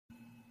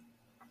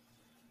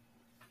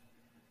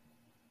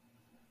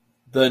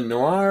The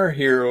noir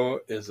hero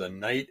is a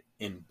knight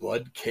in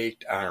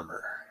blood-caked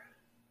armor.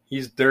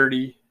 He's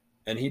dirty,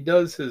 and he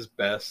does his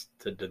best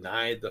to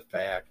deny the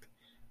fact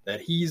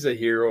that he's a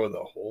hero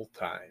the whole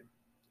time.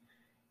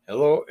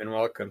 Hello, and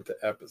welcome to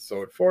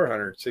episode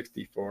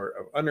 464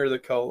 of Under the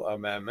Cult of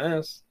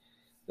MS.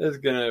 This is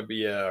going to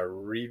be a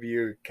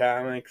review of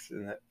comics,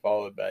 and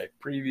followed by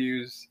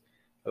previews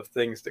of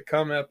things to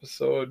come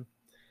episode.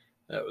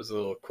 That was a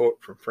little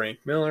quote from Frank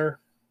Miller.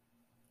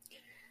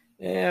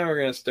 And we're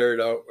going to start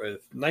out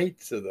with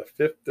Knights of the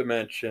Fifth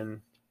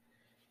Dimension,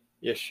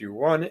 issue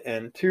 1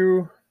 and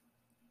 2.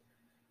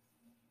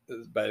 This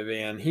is by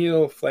Van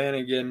Heel,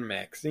 Flanagan,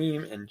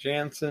 Maxime, and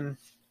Jansen.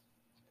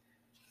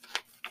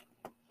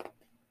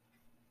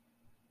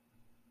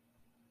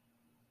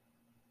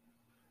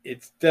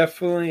 It's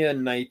definitely a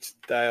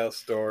Knight-style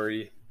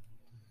story.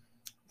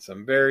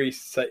 Some very,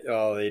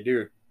 they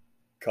do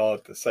call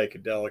it the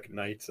psychedelic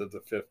Knights of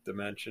the Fifth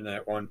Dimension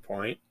at one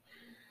point.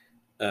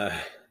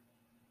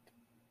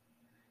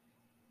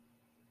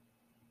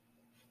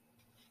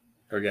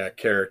 We got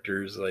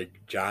characters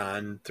like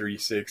John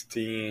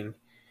 316,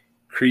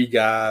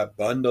 Kriega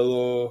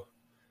Bundalo,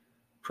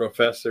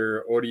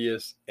 Professor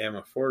Odious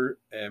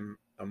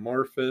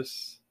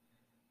Amorphous,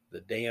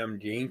 the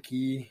Damned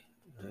Yankee.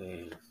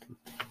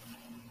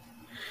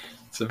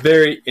 It's a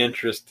very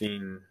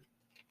interesting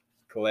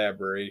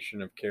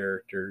collaboration of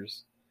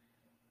characters.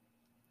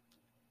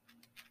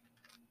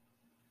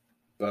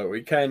 But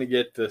we kind of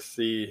get to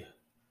see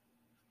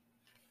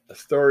a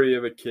story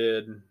of a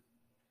kid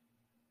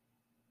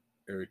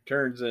who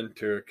turns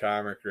into a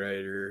comic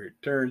writer, who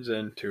turns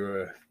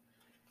into a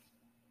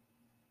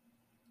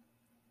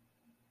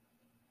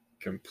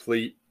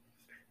complete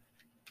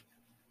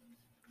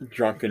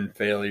drunken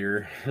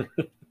failure.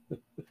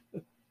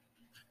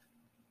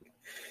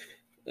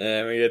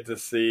 And we get to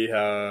see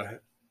how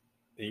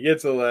he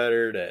gets a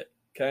letter that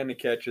kind of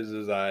catches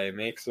his eye,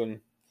 makes him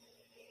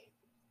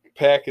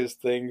pack his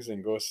things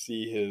and go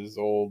see his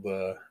old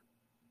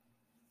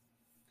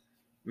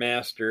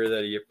master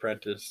that he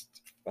apprenticed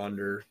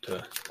under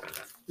to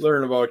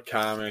learn about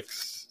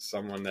comics,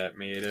 someone that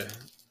made a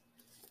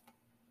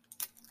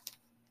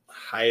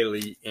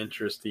highly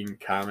interesting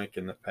comic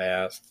in the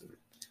past and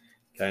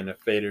kind of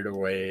faded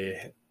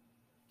away,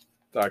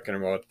 talking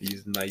about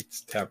these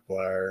Knights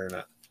Templar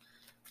and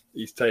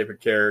these type of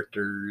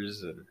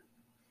characters and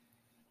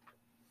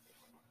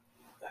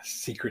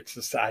secret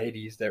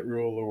societies that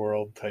rule the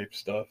world type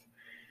stuff.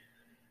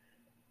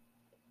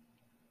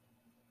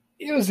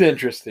 It was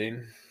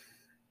interesting.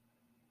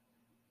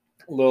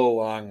 A little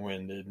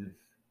long-winded,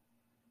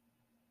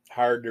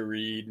 hard to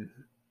read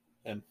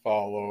and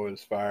follow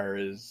as far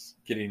as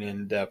getting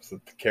in depth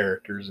with the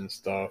characters and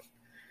stuff.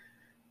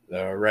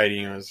 The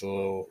writing was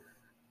a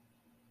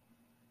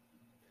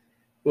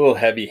little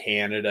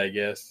heavy-handed, I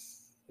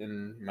guess,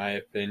 in my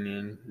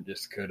opinion.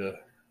 Just could have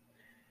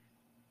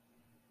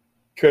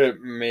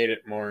made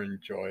it more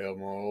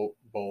enjoyable,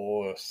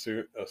 a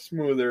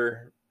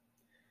smoother,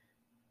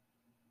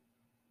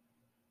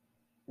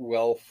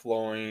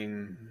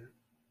 well-flowing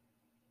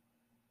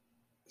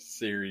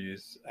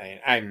series.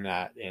 I'm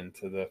not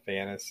into the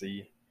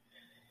fantasy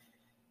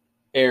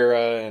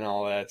era and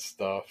all that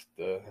stuff,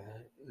 the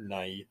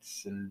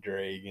knights and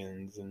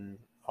dragons and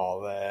all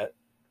that.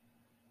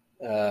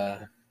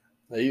 I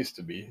used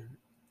to be.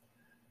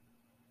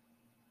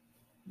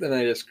 Then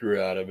I just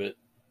grew out of it.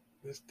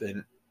 Just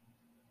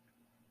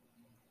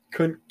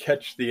couldn't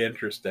catch the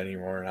interest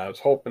anymore, and I was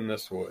hoping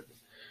this would,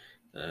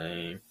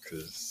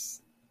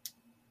 because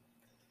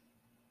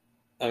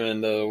I'm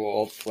into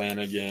Walt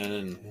Flanagan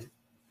and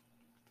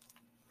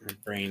my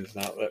brain's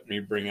not letting me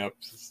bring up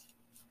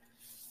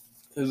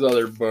his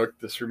other book.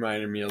 This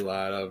reminded me a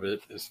lot of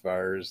it as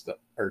far as the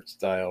art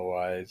style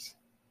wise.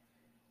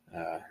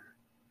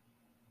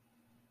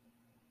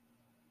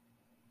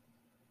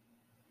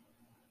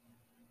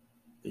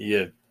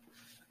 The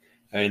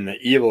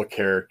evil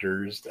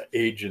characters, the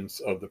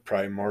agents of the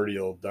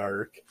primordial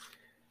dark,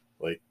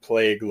 like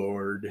Plague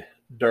Lord,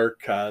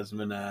 Dark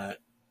Cosmonaut,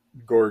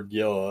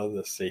 Gorgilla,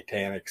 the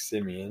satanic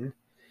simian,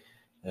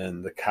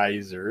 and the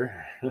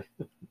Kaiser.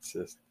 It's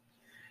just,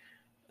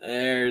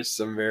 there's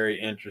some very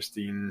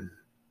interesting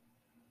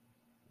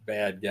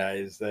bad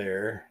guys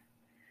there.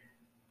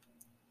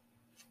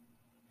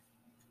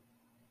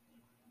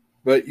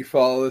 But you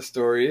follow the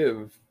story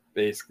of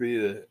basically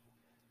the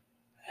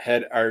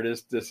head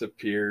artist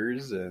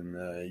disappears and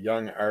the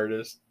young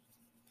artist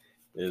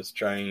is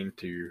trying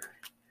to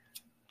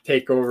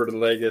take over the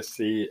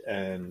legacy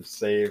and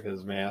save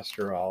his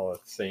master all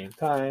at the same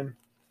time.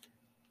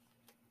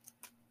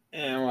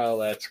 And while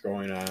that's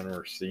going on,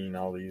 we're seeing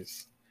all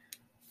these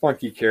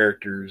funky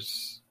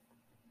characters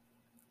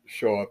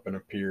show up and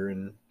appear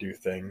and do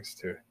things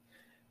to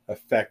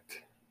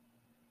affect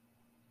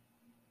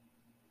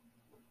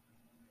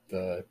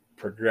the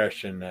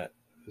progression that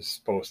is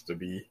supposed to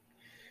be.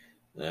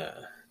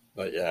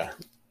 But yeah,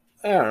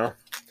 I don't know.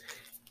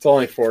 It's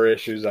only 4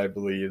 issues, I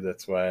believe.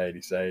 That's why I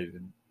decided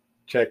to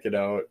check it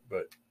out.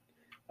 But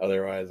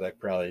otherwise, I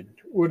probably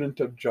wouldn't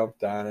have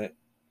jumped on it.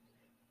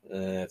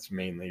 That's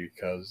mainly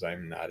because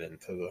I'm not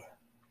into the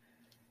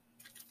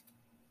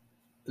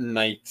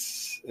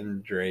knights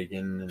and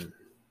dragon and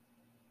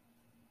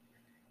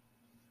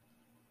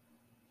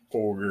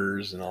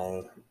ogres and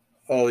all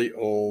the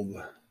old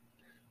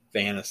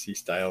fantasy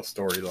style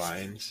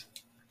storylines.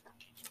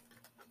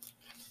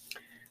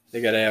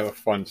 They gotta have a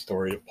fun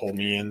story to pull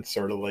me in,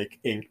 sort of like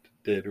Ink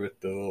did with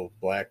the little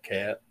black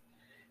cat,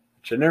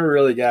 which I never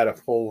really got a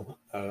full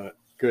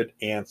good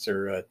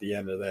answer at the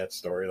end of that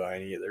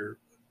storyline either.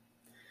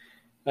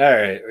 All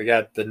right, we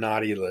got the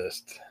naughty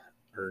list,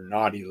 or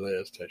naughty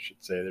list, I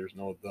should say. There's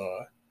no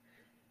the.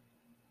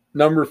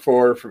 Number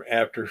 4 from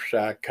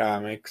Aftershock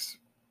Comics.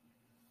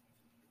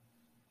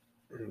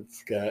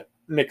 It's got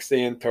Nick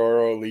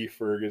Santoro, Lee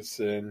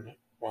Ferguson,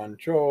 Juan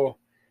Cho,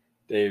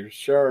 Dave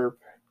Sharp,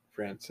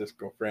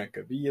 Francisco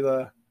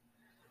Francavilla.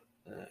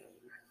 A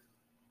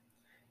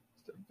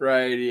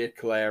variety of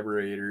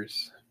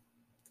collaborators.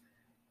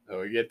 So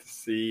we get to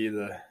see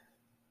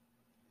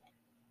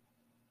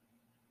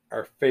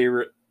our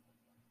favorite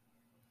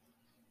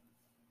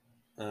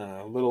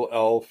little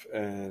elf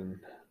and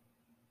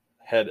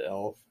head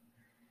elf,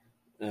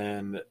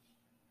 and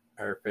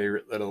our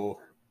favorite little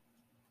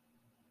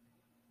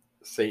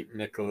St.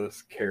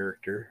 Nicholas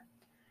character,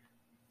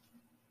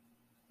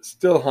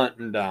 still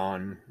hunting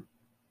down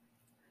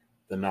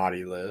the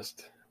naughty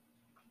list,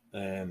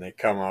 and they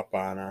come up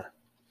on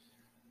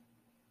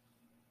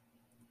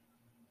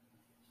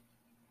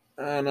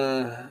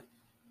a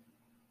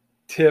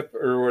tip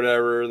or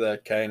whatever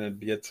that kind of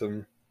gets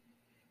them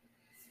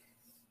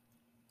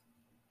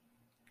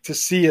to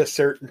see a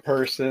certain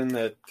person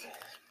that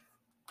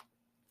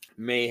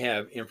may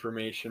have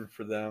information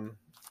for them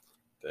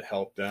to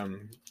help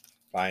them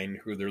find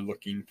who they're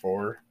looking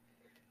for.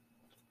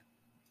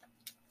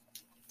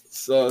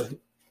 So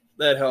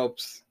that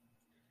helps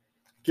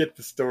get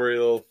the story a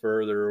little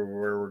further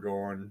where we're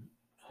going,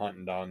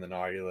 hunting down the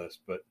naughty list.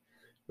 But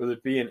with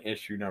it being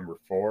issue number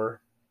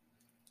 4,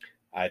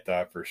 I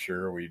thought for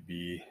sure we'd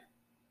be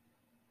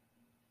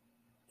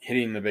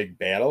hitting the big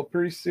battle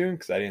pretty soon,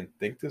 because I didn't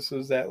think this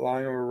was that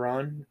long of a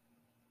run.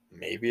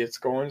 Maybe it's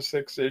going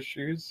 6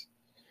 issues,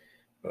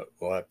 but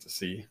we'll have to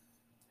see.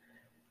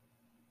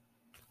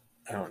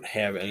 I don't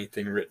have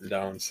anything written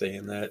down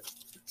saying that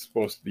it's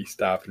supposed to be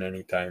stopping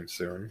anytime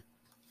soon.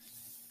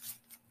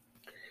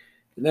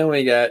 And then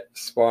we got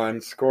Spawn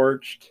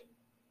Scorched.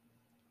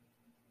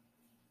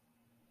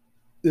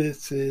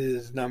 This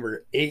is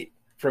number 8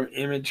 from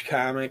Image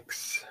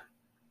Comics.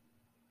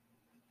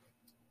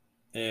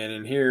 And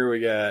in here we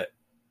got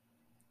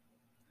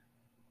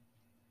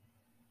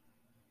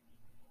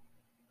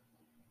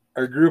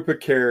our group of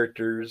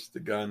characters,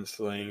 the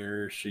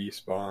Gunslinger,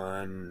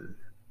 She-Spawn,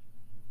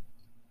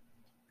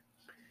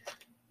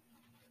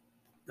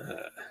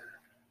 the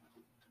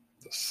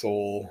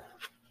Soul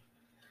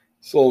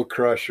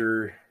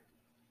Crusher.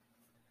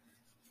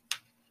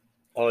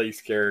 All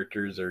these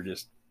characters are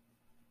just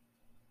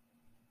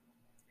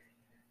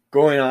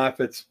going off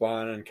at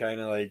Spawn and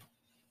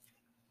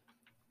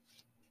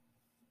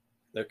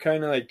they're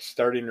kind of like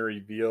starting to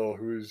reveal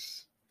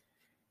who's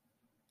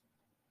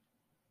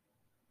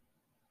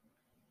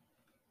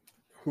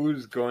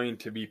going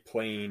to be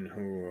playing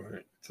who.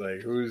 It's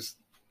like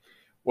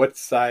what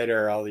side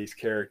are all these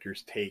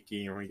characters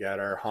taking? We got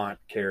our Haunt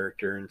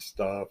character and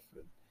stuff.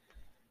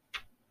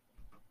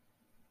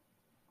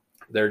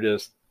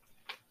 They're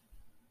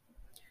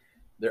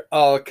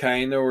all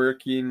kind of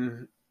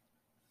working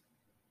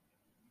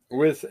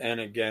with and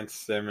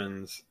against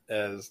Simmons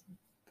as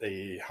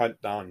they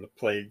hunt down the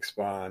Plague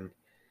Spawn,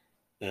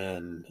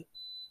 and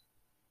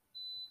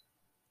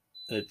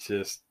it's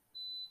just,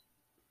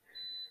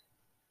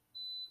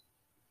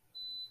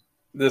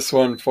 this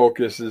one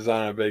focuses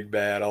on a big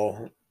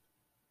battle,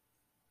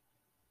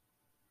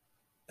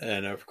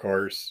 and of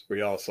course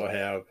we also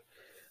have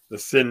the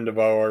Sin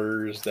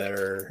Devourers that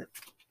are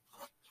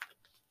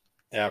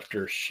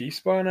after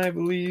She-Spawn, I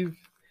believe,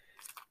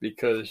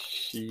 because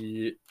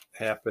she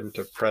happened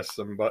to press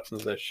some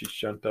buttons that she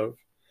shouldn't have.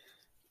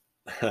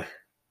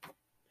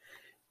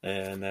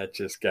 And that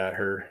just got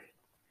her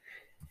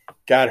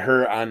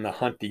on the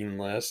hunting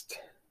list.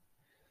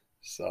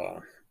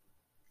 So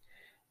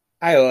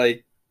I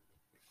like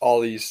all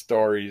these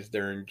stories.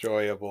 They're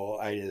enjoyable.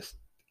 I just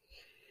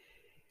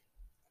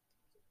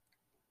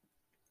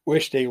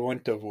wish they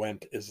wouldn't have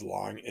went as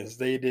long as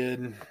they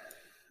did.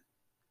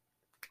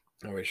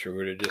 I wish we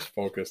would have just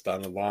focused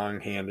on the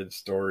long-handed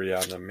story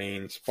on the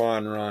main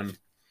Spawn run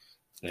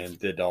and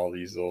did all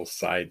these little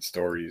side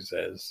stories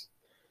as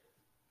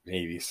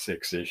maybe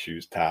 6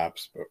 issues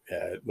tops. But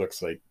yeah, it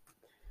looks like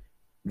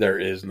there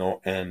is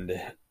no end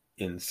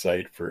in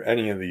sight for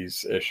any of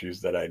these issues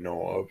that I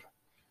know of.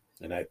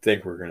 And I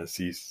think we're going to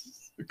see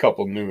a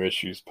couple new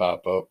issues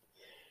pop up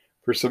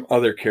for some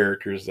other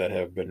characters that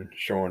have been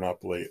showing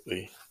up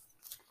lately.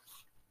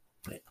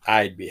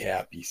 I'd be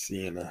happy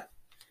seeing a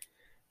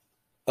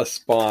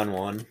Spawn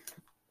one.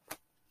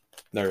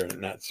 Or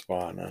not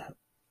Spawn, a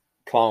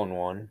Clown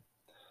one.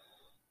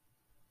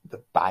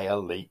 The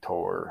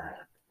Violator.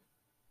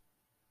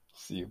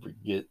 See if we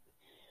get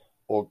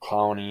old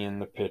Clowney in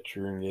the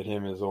picture and get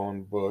him his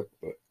own book,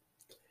 but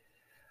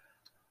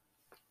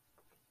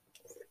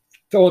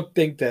don't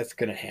think that's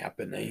going to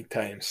happen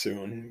anytime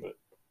soon. But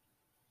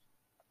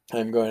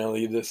I'm going to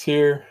leave this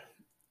here,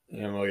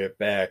 and we'll get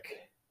back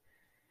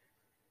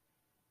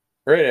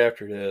right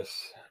after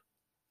this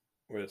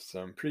with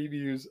some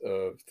previews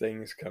of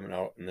things coming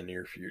out in the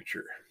near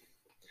future.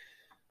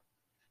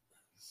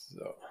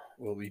 So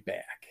we'll be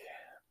back.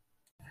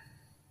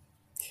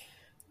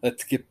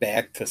 Let's get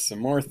back to some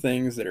more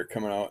things that are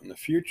coming out in the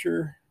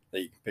future that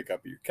you can pick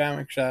up at your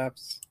comic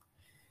shops.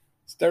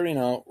 Starting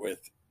out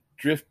with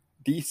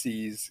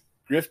DC's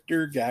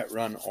Grifter Got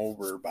Run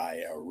Over by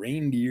a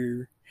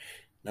Reindeer,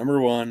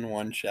 #1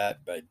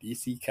 one-shot by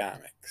DC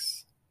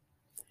Comics.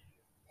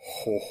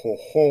 Ho, ho,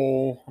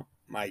 ho,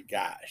 my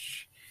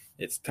gosh.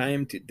 It's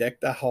time to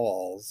deck the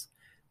halls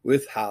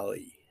with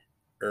Harley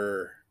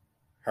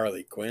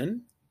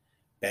Quinn,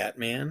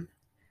 Batman,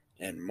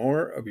 and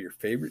more of your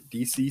favorite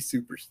DC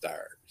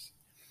superstars.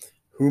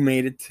 Who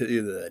made it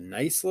to the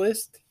nice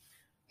list?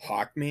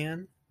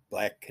 Hawkman,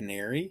 Black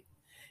Canary.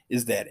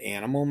 Is that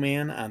Animal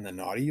Man on the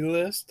naughty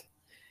list?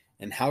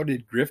 And how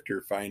did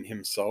Grifter find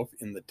himself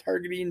in the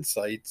targeting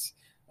sights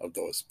of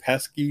those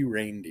pesky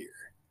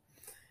reindeer?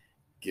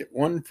 Get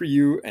one for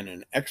you and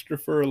an extra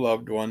for a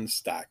loved one's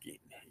stocking.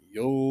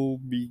 You'll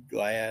be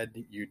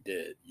glad you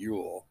did.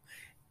 You'll.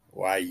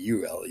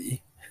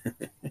 Y-U-L-E.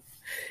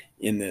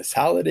 In this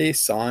holiday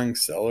song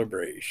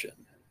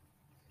celebration.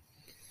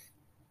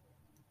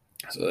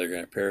 So they're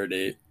going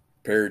to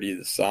parody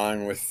the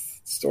song with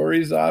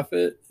stories off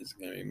it. Is it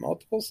going to be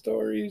multiple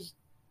stories?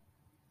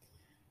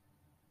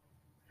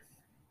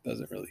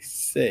 Doesn't really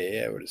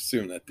say. I would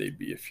assume that there'd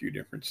be a few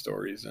different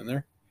stories in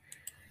there.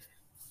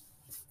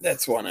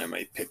 That's one I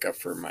might pick up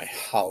for my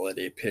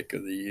holiday pick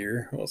of the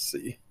year. We'll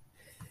see.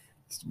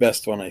 It's the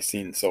best one I've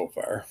seen so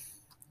far.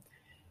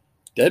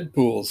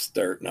 Deadpool's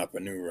starting up a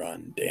new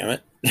run, damn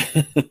it.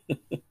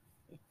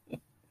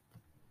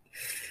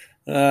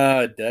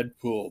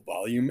 Deadpool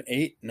Volume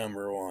 8,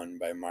 #1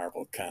 by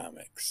Marvel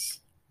Comics.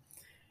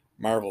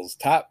 Marvel's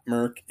top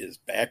merc is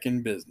back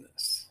in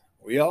business.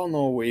 We all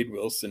know Wade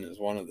Wilson is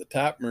one of the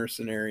top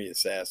mercenary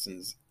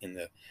assassins in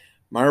the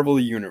Marvel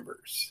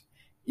Universe,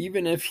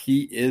 even if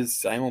he is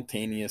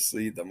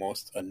simultaneously the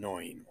most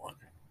annoying one.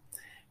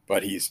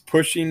 But he's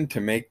pushing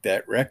to make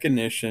that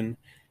recognition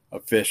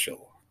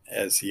official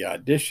as he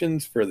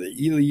auditions for the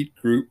elite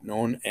group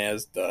known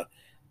as the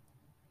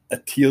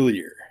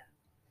Atelier.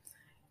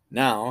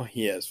 Now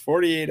he has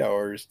 48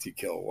 hours to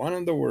kill one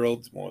of the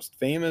world's most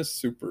famous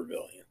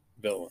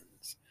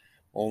supervillains.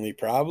 Only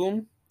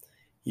problem?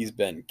 He's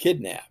been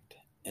kidnapped,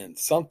 and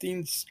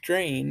something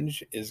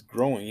strange is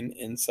growing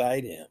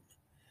inside him.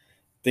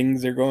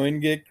 Things are going to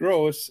get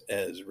gross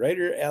as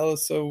writer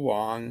Alyssa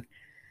Wong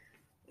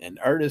and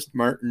artist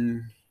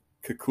Martin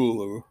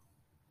Kakulu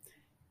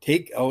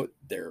take out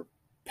their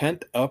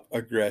pent-up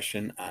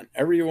aggression on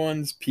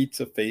everyone's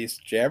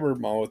pizza-faced,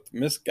 jabbermouth,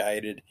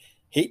 misguided,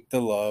 hate to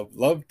love,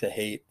 love to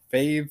hate,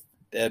 fave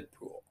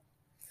Deadpool.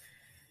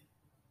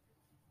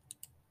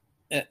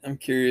 I'm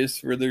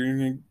curious where they're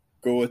going to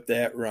go with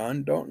that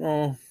run. Don't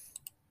know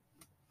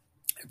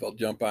if I'll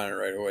jump on it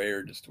right away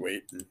or just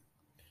wait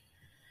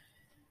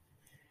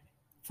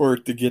for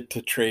it to get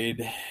to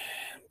trade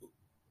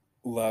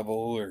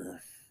level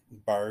or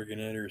bargain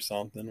it or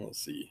something. We'll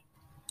see.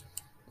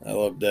 I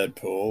love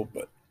Deadpool,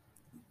 but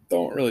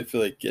don't really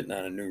feel like getting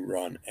on a new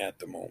run at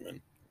the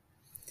moment.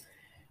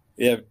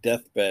 We have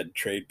Deathbed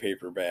trade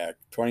paperback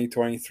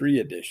 2023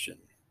 edition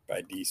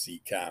by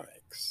DC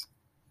Comics.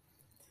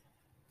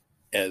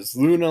 As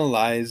Luna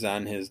lies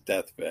on his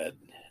deathbed,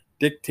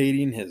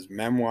 dictating his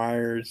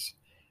memoirs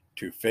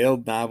to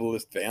failed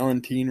novelist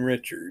Valentine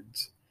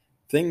Richards,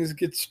 things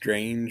get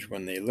strange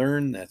when they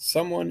learn that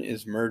someone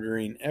is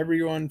murdering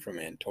everyone from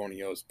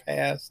Antonio's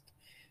past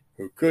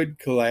who could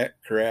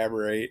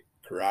corroborate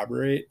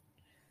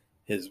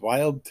his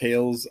wild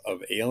tales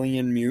of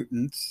alien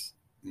mutants,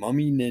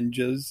 mummy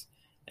ninjas,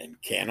 and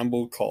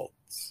cannibal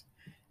cults.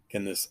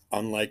 Can this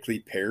unlikely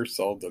pair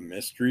solve the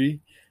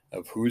mystery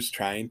of who's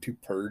trying to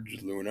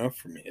purge Luna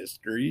from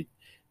history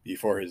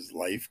before his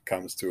life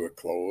comes to a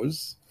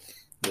close?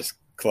 This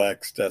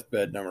collects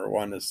Deathbed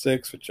 #1 to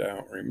 6, which I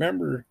don't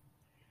remember.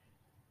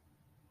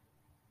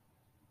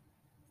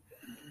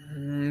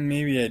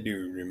 Maybe I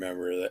do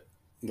remember that.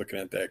 Looking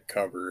at that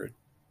cover,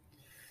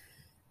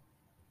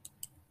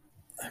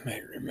 I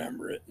might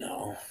remember it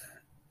now.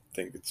 I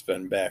think it's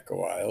been back a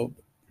while.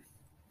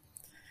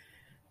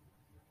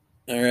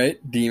 All right,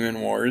 Demon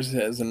Wars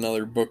has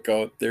another book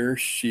out there,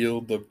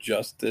 Shield of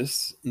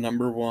Justice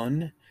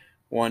 #1,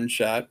 one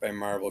shot by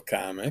Marvel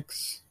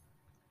Comics.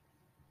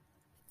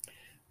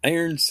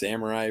 Iron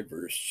Samurai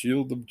vs.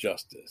 Shield of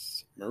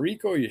Justice.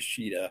 Mariko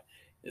Yoshida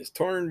is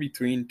torn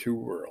between two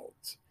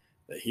worlds,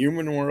 the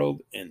human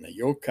world and the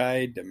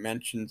yokai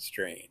dimension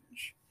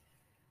strange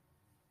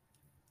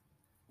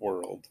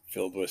world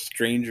filled with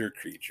stranger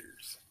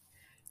creatures.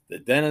 The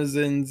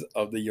denizens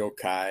of the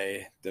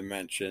yokai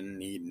dimension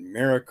need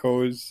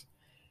Mariko's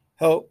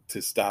help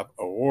to stop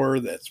a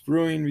war that's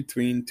brewing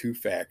between two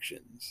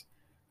factions,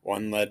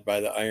 one led by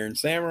the Iron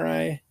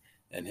Samurai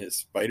and his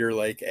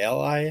spider-like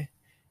ally,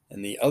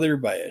 and the other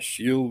by a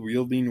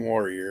shield-wielding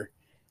warrior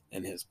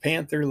and his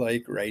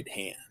panther-like right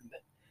hand.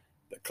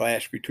 The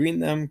clash between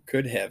them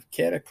could have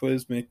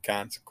cataclysmic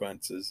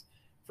consequences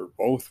for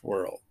both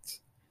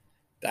worlds.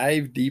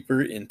 Dive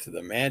deeper into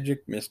the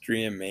magic,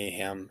 mystery, and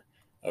mayhem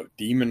of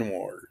Demon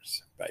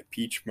Wars by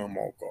Peach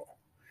Momoko.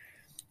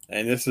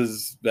 And this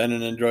has been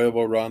an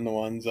enjoyable run. The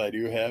ones I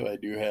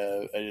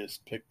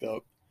just picked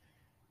up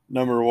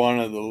number 1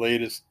 of the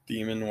latest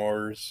Demon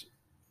Wars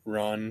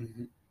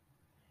run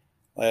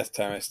last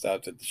time I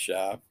stopped at the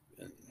shop.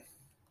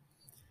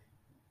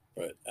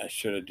 But I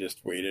should have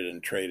just waited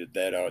and traded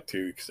that out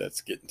too, because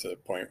that's getting to the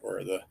point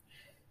where the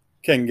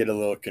can get a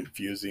little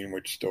confusing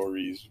which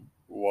stories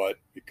what,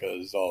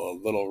 because all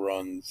the little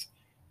runs,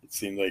 it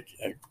seemed like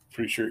I'm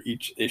pretty sure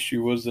each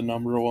issue was the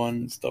number 1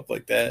 and stuff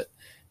like that,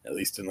 at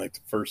least in like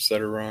the first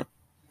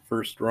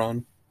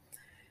run.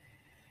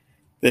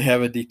 They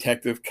have a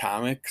Detective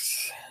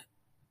Comics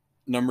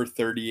number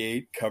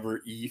 38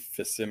 cover E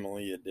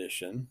facsimile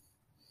edition,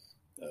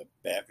 a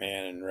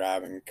Batman and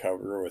Robin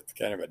cover with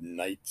kind of a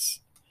Knights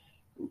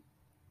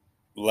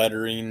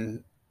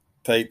lettering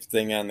type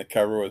thing on the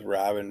cover with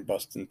Robin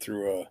busting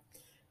through a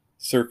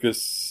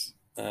circus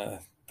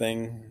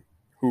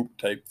hoop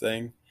type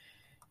thing.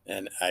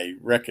 And I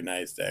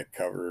recognize that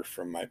cover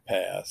from my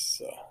past,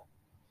 so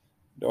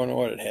don't know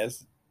what it has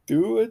to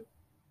do with.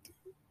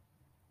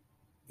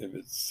 If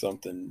it's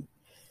something,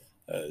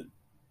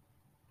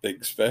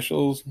 big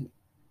specials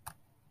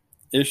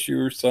issue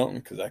or something,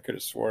 because I could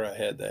have swore I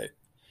had that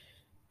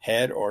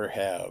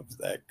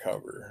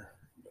cover.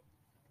 But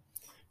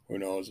who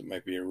knows? It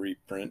might be a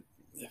reprint.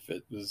 If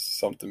it was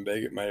something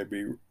big, it might have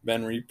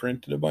been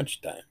reprinted a bunch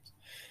of times.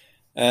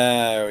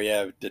 We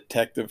have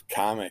Detective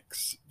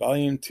Comics,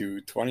 Volume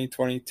 2,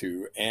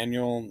 2022,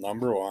 Annual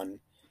Number 1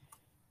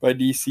 by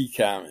DC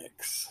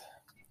Comics.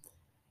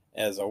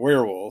 As a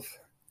werewolf,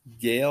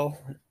 Gale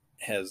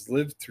has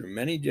lived through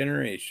many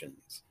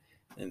generations,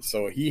 and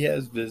so he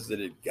has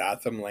visited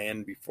Gotham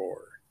Land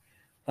before,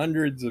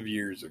 hundreds of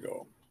years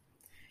ago.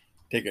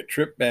 Take a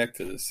trip back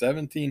to the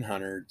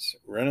 1700s,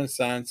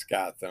 Renaissance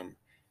Gotham,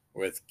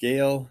 with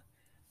Gale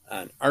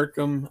on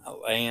Arkham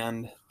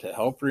Land to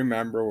help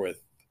remember with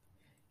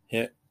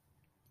him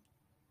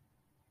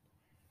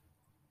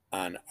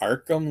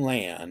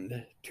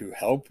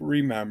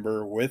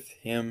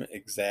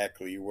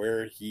exactly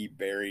where he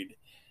buried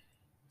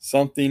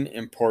something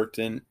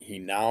important he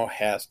now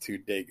has to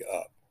dig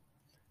up.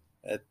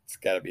 That's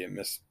got to be a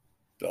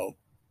misspelled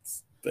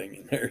thing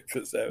in there,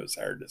 because that was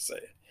hard to say.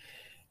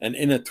 And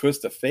in a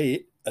twist of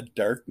fate, a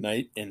dark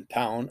knight in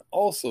town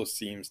also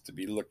seems to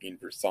be looking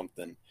for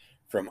something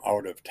from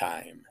out of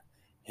time,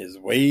 his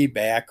way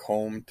back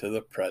home to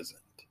the present.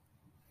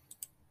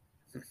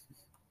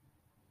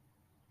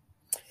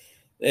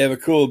 They have a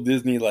cool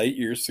Disney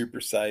Lightyear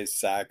supersized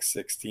sock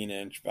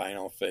 16-inch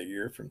vinyl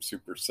figure from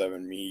Super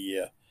 7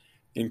 Media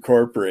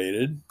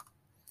Incorporated.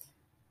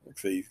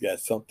 Looks like he's got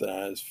something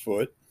on his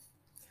foot.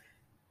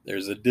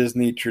 There's a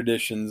Disney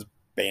Traditions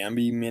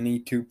Bambi Mini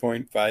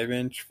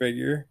 2.5-inch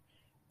figure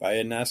by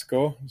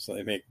Enesco. So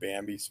they make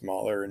Bambi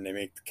smaller and they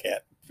make the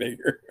cat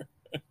bigger.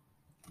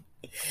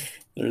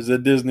 There's a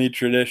Disney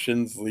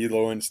Traditions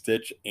Lilo and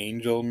Stitch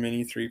Angel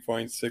Mini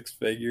 3.6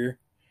 figure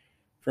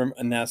from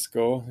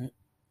Enesco.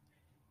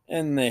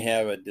 And they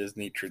have a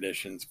Disney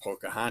Traditions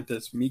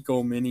Pocahontas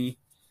Miko Mini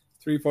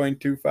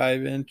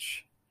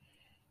 3.25-inch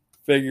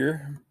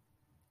figure.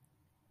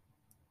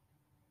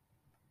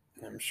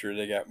 I'm sure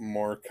they got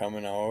more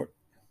coming out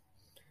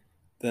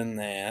than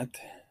that.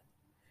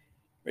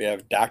 We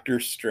have Doctor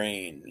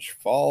Strange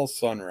Fall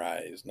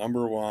Sunrise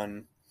number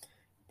 1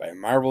 by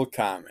Marvel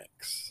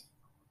Comics.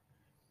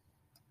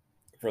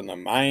 From the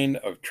mind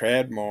of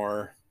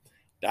Tradmore,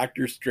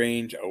 Doctor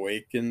Strange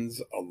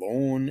awakens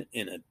alone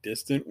in a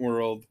distant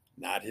world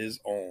not his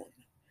own.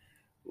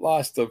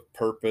 Lost of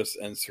purpose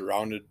and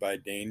surrounded by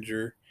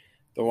danger,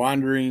 the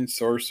wandering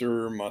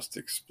sorcerer must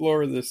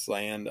explore this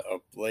land of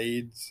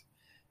blades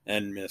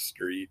and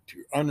mystery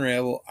to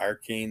unravel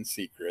arcane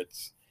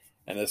secrets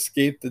and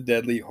escape the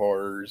deadly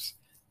horrors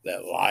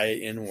that lie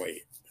in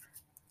wait.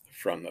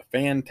 From the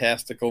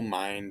fantastical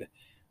mind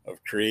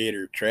of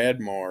creator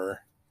Tradmore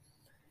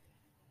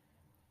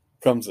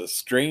comes a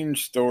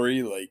strange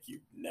story like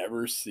you've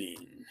never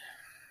seen.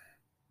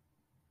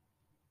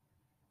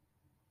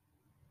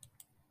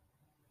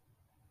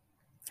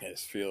 I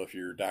just feel if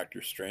you're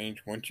Doctor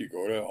Strange, wouldn't you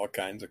go to all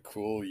kinds of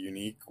cool,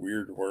 unique,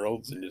 weird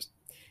worlds and just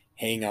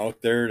hang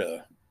out there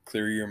to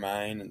clear your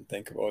mind and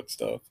think about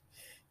stuff,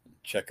 and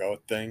check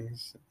out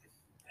things,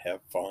 have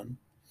fun?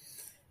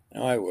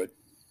 No, I would.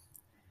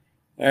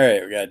 All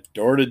right, we got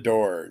Door to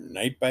Door,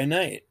 Night by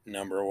Night,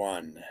 number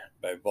 1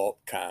 by Vault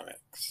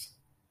Comics.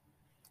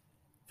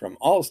 From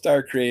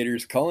all-star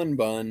creators Cullen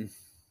Bunn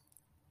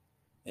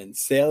and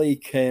Sally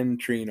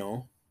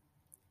Cantrino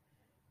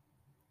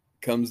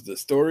comes the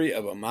story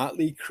of a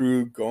motley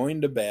crew going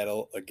to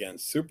battle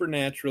against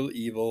supernatural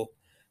evil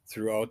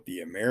throughout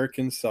the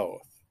American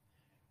South.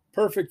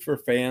 Perfect for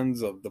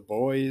fans of The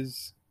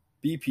Boys,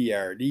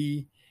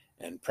 BPRD,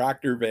 and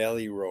Proctor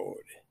Valley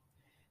Road.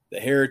 The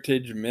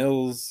Heritage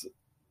Mills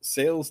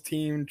sales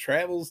team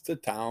travels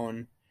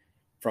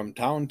from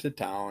town to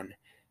town,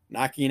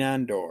 knocking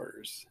on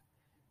doors.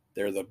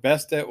 They're the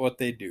best at what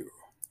they do,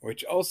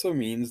 which also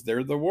means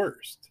they're the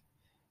worst.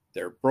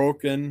 They're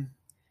broken,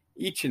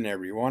 each and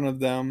every one of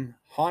them,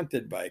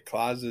 haunted by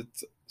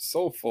closets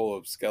so full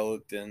of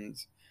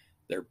skeletons,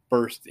 they're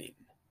bursting.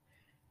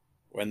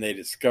 When they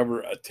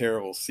discover a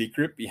terrible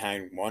secret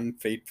behind one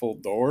fateful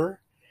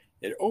door,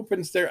 it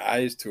opens their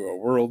eyes to a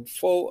world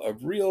full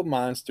of real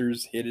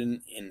monsters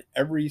hidden in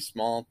every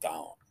small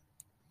town.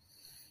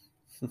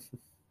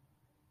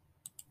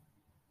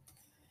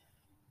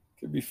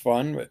 Could be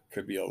fun, but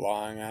could be a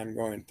long,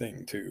 ongoing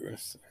thing, too.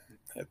 So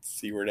let's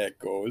see where that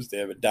goes. They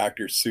have a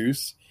Dr.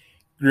 Seuss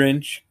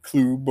Grinch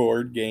Clue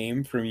board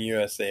game from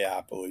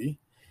USAopoly.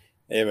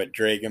 They have a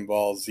Dragon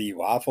Ball Z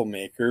waffle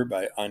maker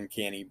by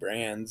Uncanny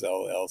Brands,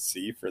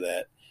 LLC, for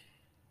that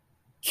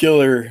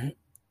killer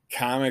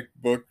comic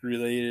book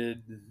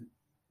related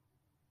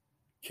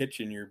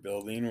kitchen you're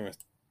building with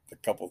a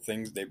couple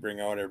things they bring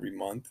out every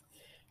month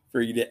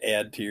for you to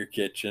add to your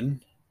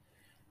kitchen.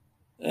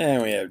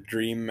 And we have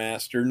Dream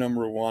Master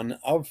number 1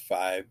 of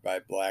 5 by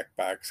Black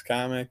Box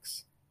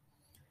Comics.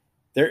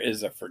 There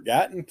is a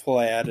forgotten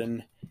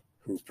paladin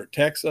who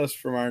protects us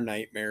from our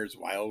nightmares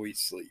while we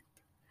sleep.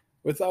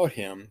 Without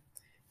him,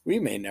 we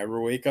may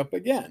never wake up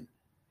again.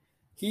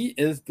 He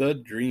is the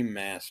Dream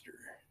Master.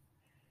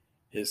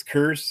 His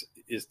curse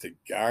is to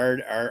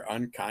guard our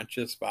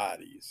unconscious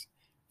bodies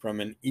from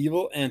an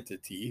evil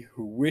entity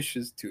who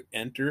wishes to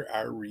enter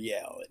our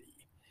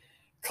reality,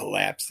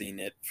 collapsing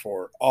it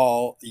for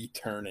all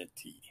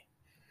eternity.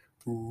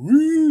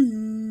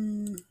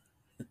 Woo!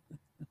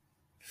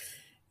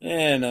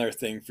 And another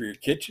thing for your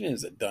kitchen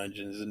is a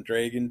Dungeons and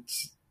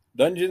Dragons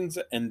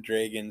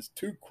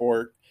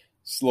 2-quart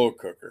slow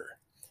cooker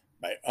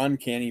by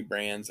Uncanny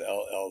Brands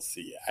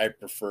LLC. I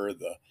prefer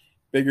the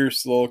bigger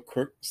slow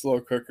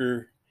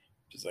cooker,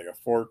 which is like a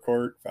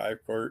 4-quart,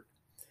 5-quart,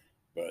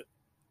 but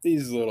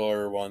these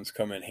littler ones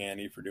come in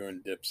handy for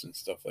doing dips and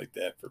stuff like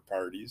that for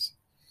parties.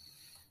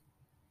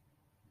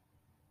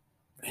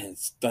 And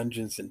it's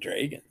Dungeons and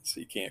Dragons, so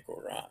you can't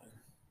go wrong.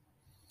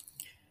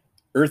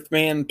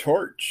 Earthman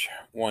Torch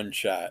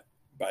one-shot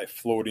by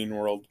Floating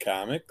World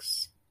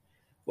Comics.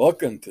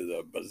 Welcome to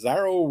the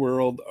bizarro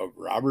world of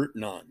Robert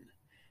Nunn,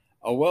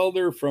 a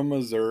welder from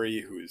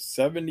Missouri whose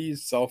 70s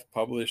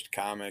self-published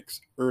comics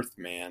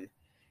Earthman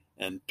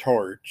and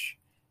Torch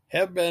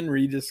have been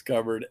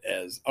rediscovered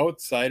as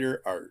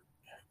outsider art,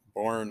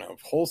 born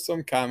of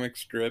wholesome comic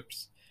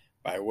strips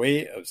by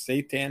way of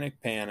Satanic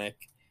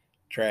Panic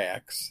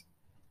tracks.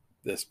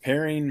 This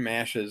pairing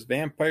mashes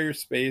vampire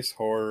space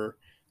horror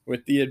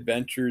with the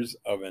adventures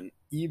of an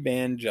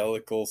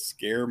evangelical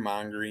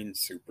scaremongering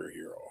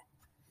superhero.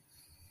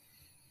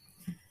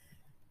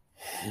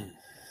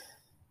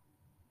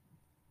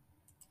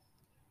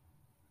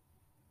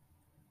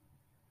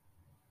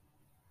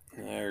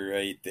 All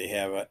right, they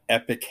have an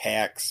Epic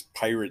Hacks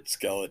Pirate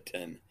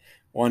Skeleton,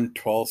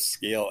 1/12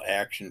 scale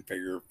action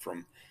figure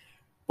from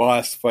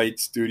Boss Fight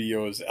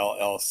Studios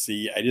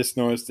LLC. I just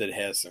noticed it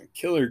has some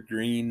killer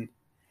green,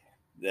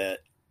 that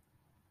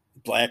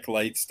black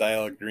light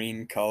style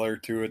green color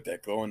to it,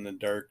 that glow in the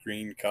dark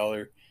green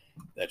color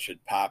that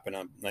should pop in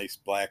a nice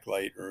black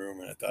light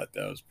room, and I thought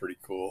that was pretty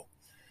cool.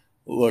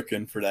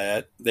 Looking for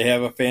that. They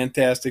have a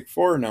Fantastic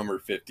Four number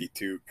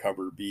 52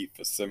 cover B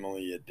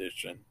facsimile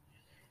edition,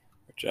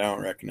 which I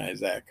don't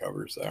recognize that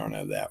cover, so I don't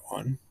have that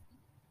one.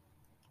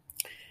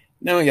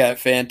 Then we got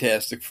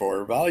Fantastic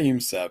Four Volume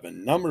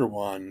 7, number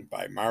 1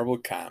 by Marvel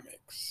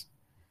Comics.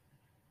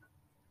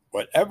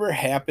 Whatever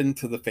happened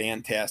to the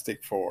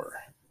Fantastic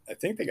Four? I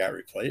think they got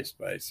replaced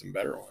by some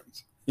better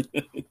ones.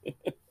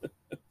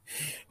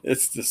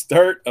 It's the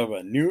start of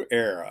a new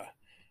era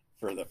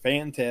for the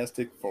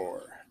Fantastic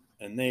Four,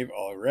 and they're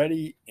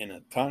already in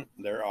a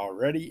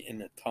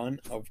ton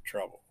of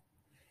trouble.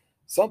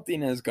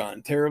 Something has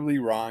gone terribly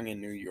wrong in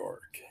New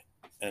York,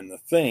 and the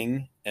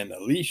Thing and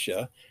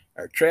Alicia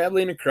are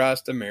traveling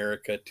across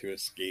America to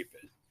escape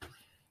it.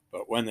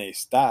 But when they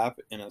stop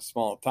in a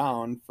small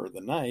town for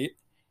the night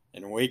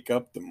and wake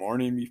up the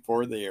morning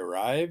before they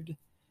arrived,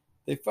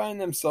 they find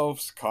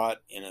themselves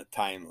caught in a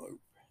time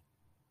loop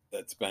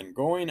that's been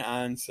going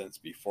on since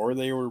before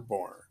they were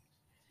born.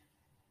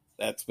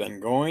 That's been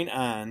going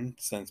on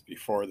since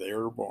before they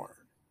were born.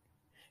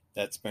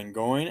 That's been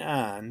going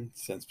on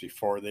since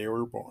before they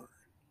were born.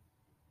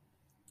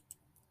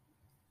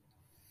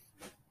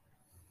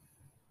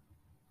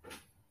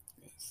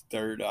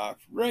 Start off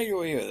right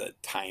away with a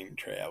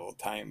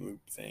time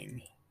loop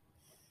thing.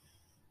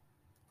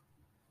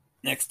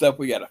 Next up,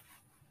 we got a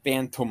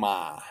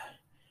Phantoma,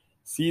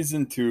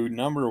 Season 2,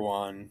 number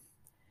 1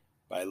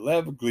 by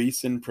Lev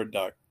Gleason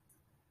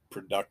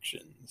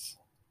Productions.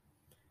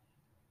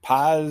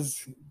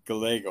 Paz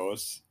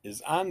Gallegos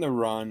is on the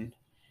run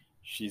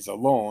She's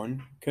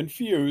alone,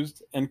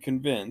 confused, and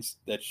convinced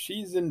that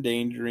she's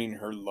endangering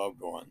her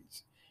loved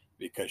ones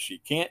because she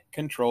can't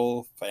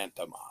control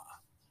Phantoma,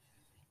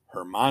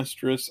 her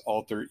monstrous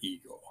alter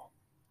ego.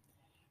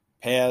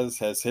 Paz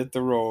has hit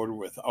the road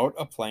without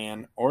a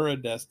plan or a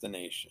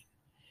destination,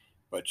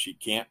 but she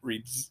can't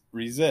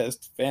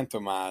resist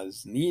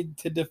Phantoma's need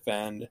to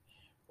defend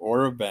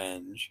or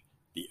avenge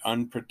the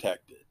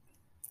unprotected.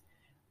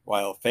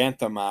 While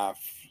Phantoma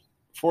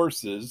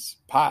forces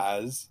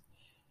Paz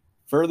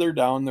further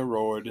down the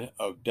road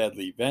of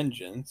deadly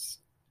vengeance,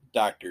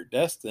 Dr.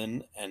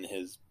 Destin and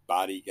his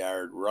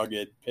bodyguard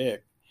Rugged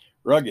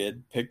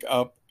pick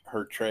up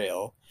her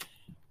trail,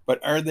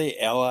 but are they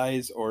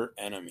allies or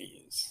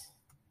enemies?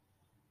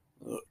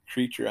 The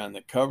creature on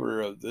the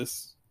cover of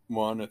this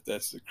one, if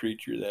that's the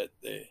creature that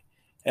they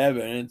have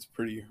in it, it's a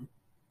pretty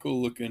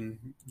cool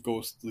looking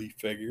ghostly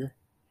figure.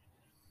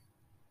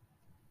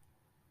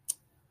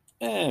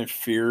 And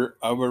Fear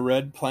of a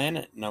Red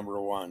Planet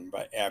 #1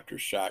 by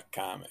Aftershock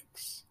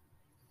Comics.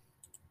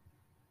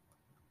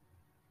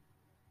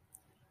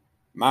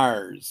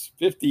 Mars,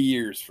 50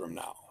 years from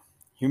now.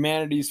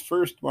 Humanity's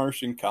first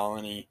Martian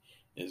colony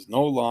is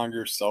no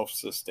longer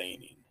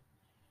self-sustaining.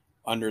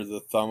 Under the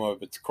thumb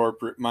of its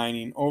corporate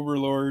mining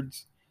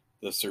overlords,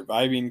 the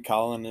surviving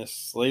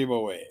colonists slave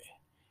away,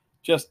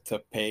 just to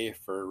pay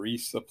for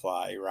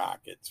resupply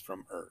rockets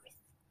from Earth.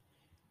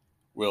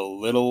 Will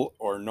little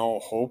or no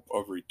hope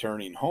of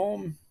returning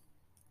home?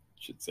 I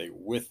should say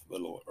with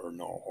little or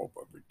no hope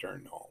of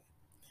returning home.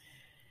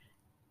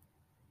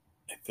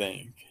 I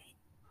think.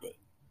 But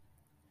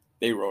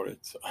they wrote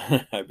it, so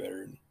I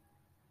better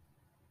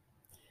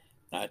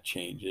not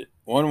change it.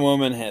 One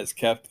woman has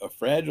kept a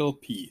fragile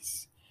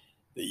peace.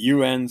 The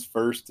UN's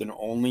first and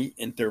only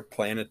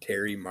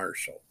interplanetary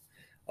marshal.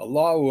 A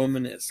law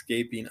woman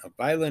escaping a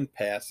violent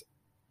past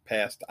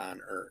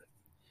on Earth.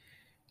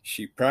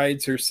 She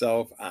prides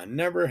herself on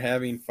never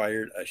having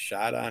fired a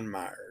shot on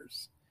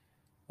Mars.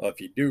 Well,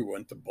 if you do,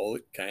 wouldn't the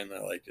bullet kind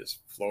of like just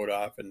float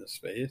off into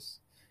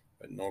space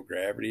with no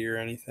gravity or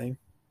anything?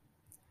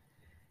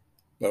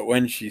 But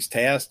when she's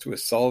tasked with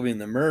solving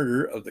the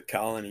murder of the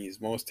colony's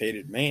most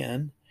hated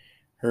man,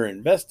 her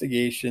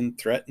investigation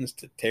threatens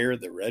to tear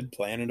the red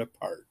planet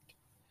apart.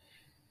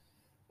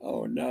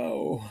 Oh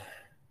no.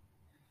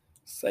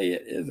 Say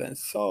it isn't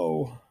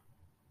so.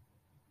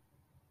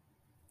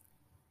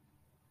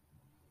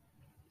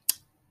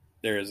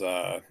 There's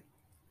a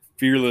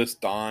Fearless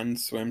Dawn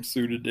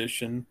swimsuit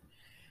edition,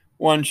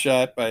 one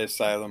shot by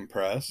Asylum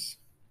Press.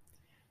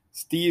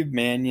 Steve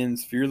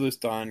Mannion's Fearless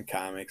Dawn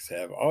comics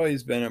have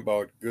always been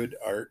about good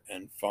art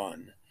and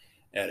fun,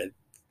 and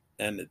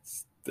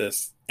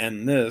this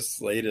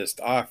latest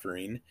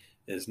offering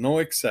is no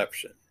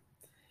exception.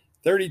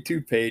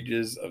 32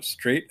 pages of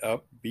straight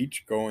up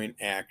beach going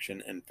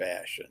action and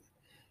fashion.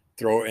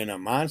 Throw in a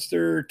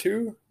monster or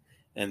two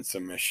and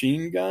some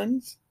machine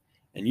guns,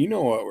 and you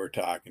know what we're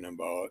talking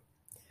about.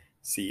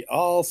 See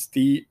all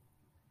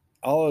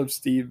of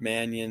Steve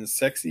Mannion's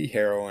sexy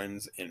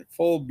heroines in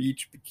full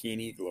beach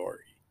bikini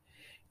glory.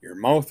 Your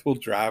mouth will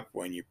drop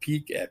when you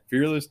peek at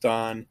Fearless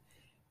Dawn,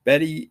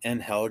 Betty,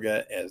 and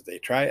Helga as they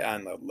try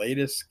on the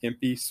latest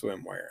skimpy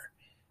swimwear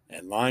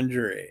and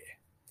lingerie.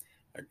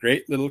 A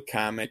great little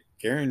comic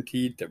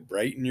guaranteed to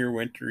brighten your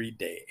wintry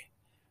day.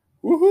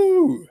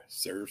 Woohoo!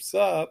 Surf's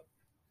up!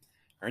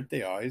 Aren't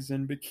they always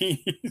in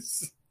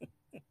bikinis?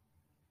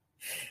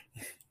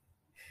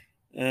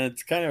 And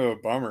it's kind of a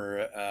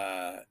bummer.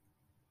 I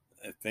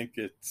think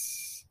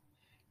it's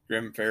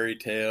Grim Fairy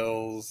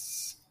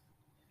Tales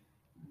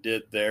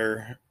did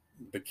their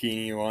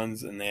bikini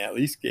ones, and they at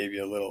least gave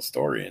you a little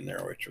story in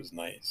there, which was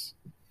nice.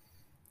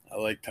 I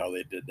liked how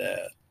they did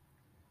that.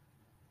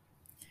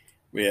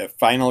 We have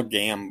Final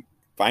Gamble,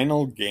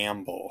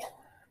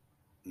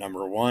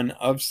 #1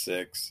 of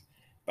 6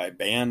 by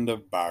Band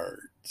of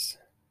Bards.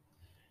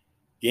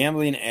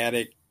 Gambling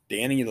addict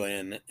Danny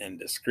Lynn and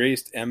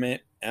disgraced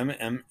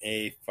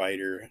MMA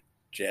fighter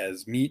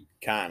Jasmeet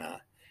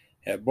Khanna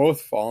have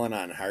both fallen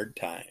on hard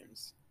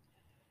times.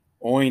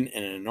 Owing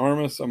an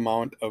enormous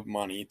amount of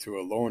money to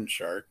a loan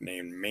shark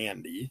named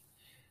Mandy,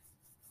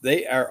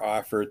 they are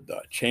offered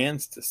the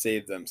chance to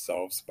save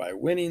themselves by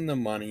winning the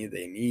money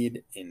they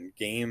need in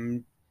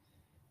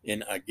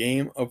a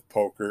game of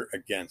poker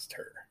against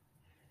her.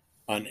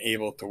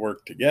 Unable to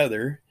work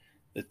together,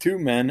 the two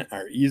men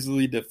are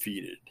easily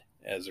defeated.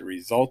 As a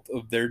result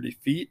of their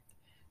defeat,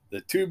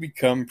 the two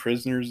become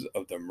prisoners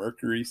of the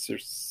Mercury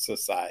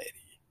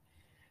Society,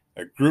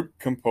 a group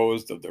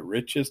composed of the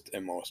richest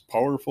and most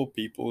powerful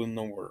people in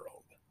the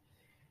world.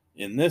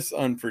 In this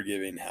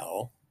unforgiving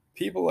hell,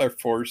 people are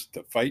forced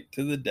to fight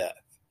to the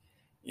death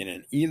in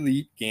an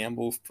elite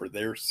gamble for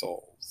their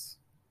souls.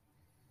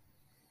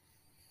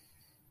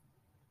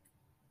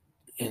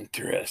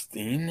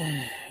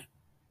 Interesting.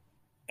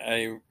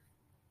 I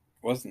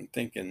wasn't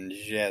thinking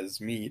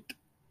Jasmeet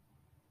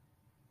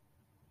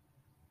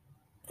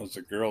was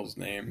a girl's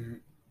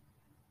name,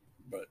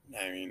 but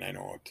I mean, I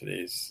know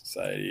today's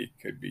society it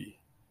could be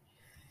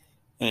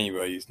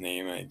anybody's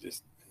name. I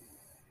just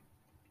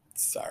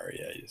Sorry,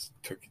 I just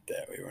took it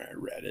that way when I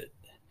read it.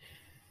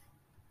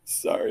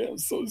 Sorry, I'm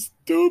so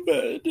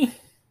stupid.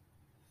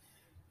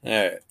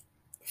 Alright.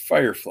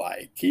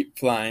 Firefly, Keep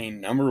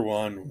Flying,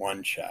 #1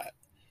 one shot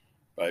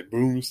by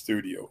Boom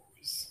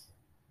Studios.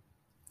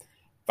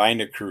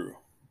 Find a crew,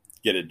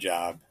 get a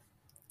job,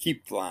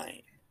 keep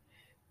flying.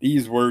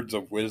 These words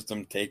of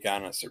wisdom take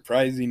on a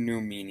surprising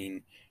new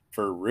meaning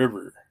for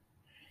River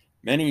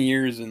many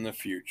years in the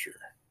future.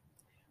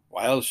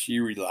 While she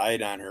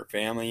relied on her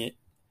family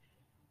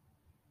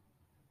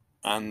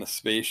on the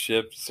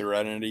spaceship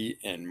Serenity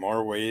in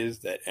more ways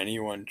than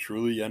anyone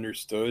truly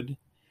understood,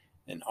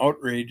 an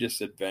outrageous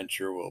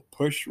adventure will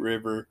push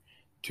River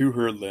to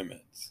her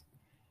limits,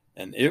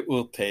 and it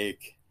will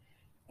take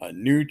a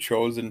new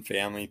chosen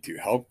family to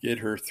help get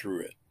her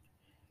through it.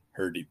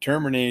 Her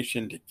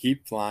determination to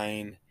keep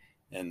flying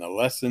and the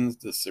lessons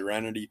the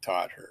Serenity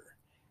taught her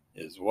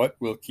is what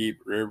will keep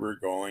River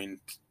going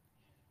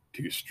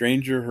to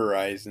stranger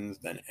horizons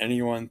than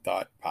anyone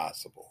thought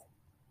possible.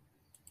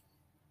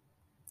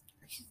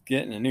 She's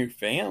getting a new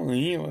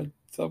family.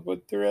 What's up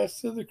with the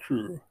rest of the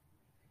crew?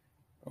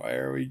 Why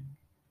are we...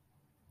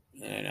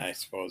 And I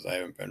suppose I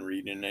haven't been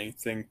reading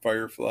anything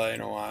Firefly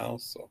in a while,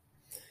 so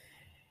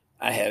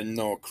I have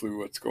no clue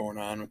what's going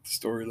on with the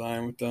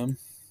storyline with them.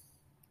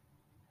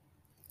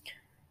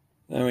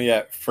 Then we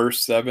got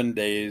First 7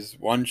 Days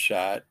One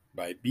Shot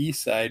by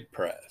B-Side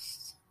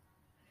Press.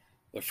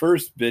 The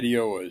first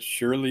video was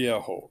surely a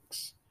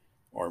hoax,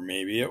 or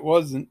maybe it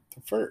wasn't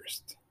the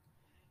first.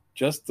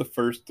 Just the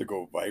first to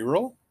go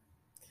viral?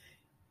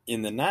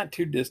 In the not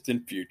too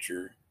distant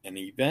future, an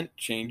event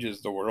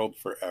changes the world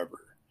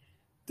forever.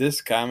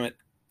 This comic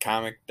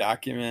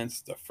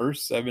documents the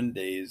first 7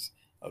 days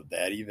of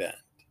that event.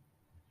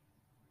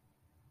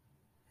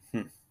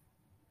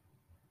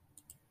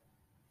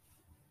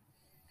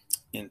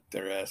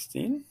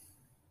 Interesting.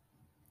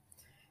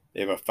 They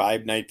have a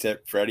Five Nights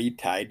at Freddy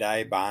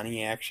tie-dye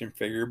Bonnie action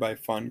figure by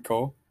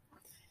Funko.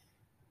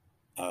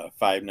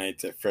 Five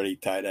Nights at Freddy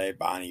tie-dye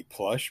Bonnie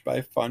plush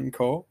by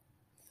Funko.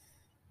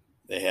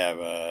 They have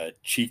a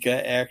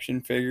Chica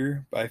action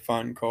figure by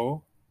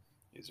Funko.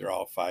 These are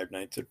all Five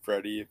Nights at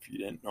Freddy, if you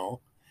didn't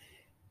know.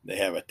 They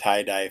have a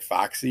tie-dye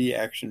Foxy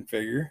action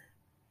figure.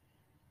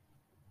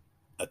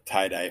 A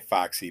tie-dye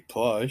Foxy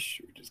plush,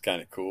 which is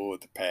kind of cool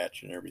with the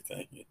patch and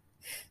everything.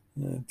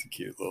 It's a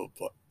cute little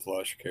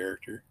plush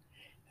character.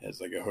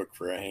 Has like a hook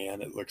for a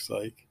hand, it looks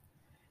like.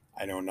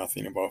 I know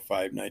nothing about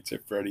Five Nights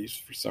at Freddy's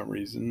for some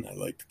reason. I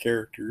like the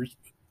characters,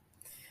 but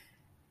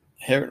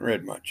haven't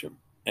read much of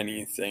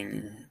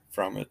anything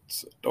from it,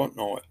 so don't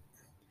know it.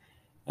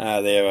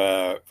 They have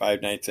a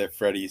Five Nights at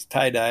Freddy's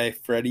tie-dye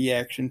Freddy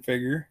action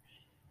figure.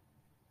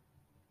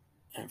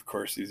 And of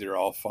course, these are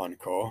all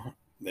Funko.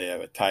 They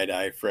have a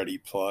tie-dye Freddy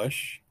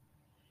plush.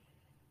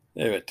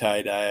 They have a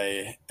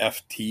tie-dye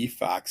FT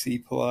Foxy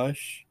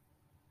plush.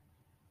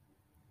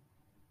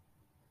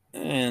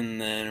 And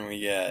then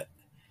we got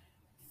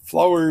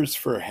Flowers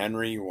for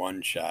Henry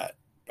One Shot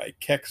by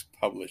Kex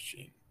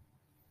Publishing.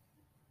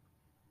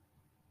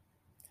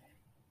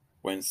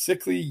 When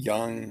sickly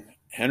young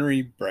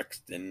Henry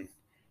Brexton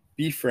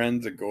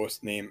befriends a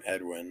ghost named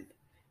Edwin,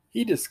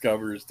 he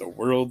discovers the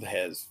world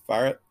has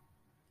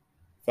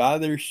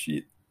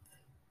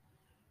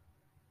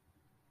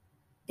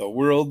the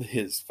world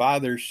his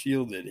father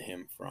shielded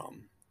him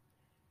from,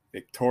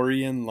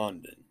 Victorian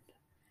London.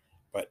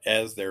 But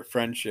as their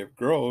friendship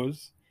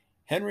grows,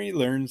 Henry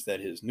learns that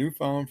his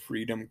newfound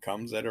freedom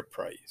comes at a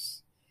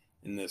price.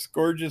 In this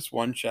gorgeous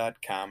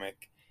one-shot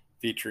comic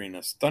featuring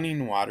a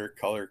stunning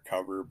watercolor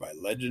cover by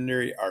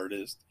legendary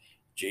artist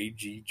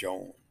J.G.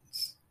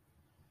 Jones.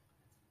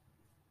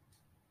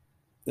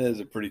 That is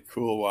a pretty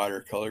cool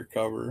watercolor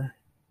cover.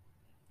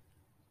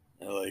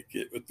 I like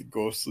it with the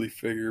ghostly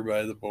figure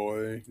by the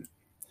boy.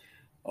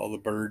 All the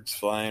birds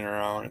flying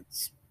around.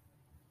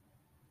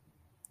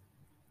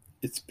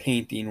 It's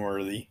painting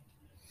worthy.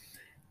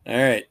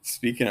 Alright,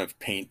 speaking of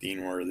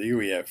painting worthy,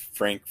 we have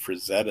Frank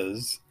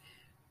Frazetta's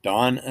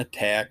Dawn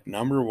Attack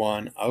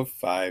 #1 of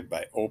 5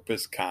 by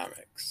Opus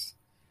Comics.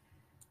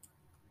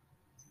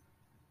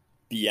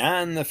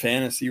 Beyond the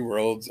fantasy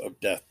worlds of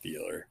Death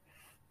Dealer,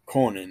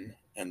 Conan,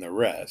 and the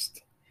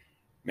rest,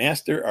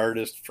 master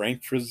artist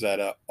Frank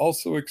Frazetta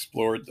also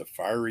explored the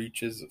far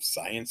reaches of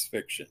science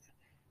fiction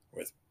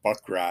with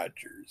Buck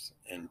Rogers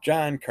and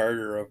John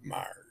Carter of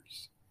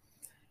Mars.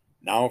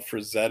 Now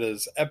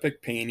Frazetta's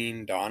epic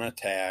painting Dawn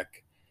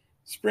Attack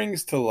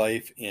springs to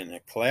life in a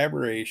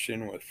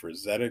collaboration with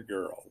Frazetta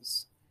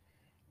Girls,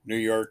 New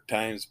York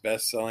Times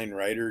bestselling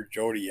writer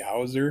Jody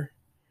Hauser,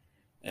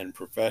 and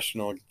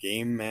professional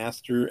game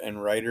master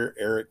and writer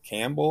Eric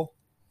Campbell.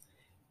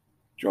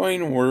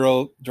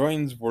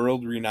 Joins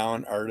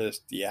world-renowned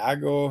artist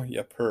Diego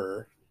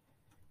Yapur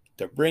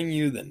to bring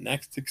you the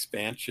next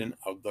expansion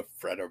of the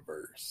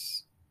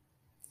Frediverse.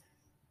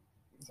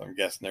 So I'm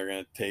guessing they're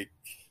going to take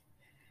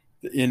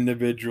the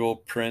individual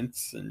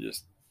prints and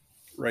just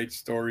write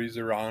stories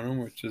around them,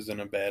 which isn't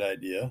a bad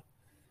idea.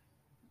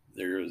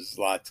 There's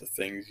lots of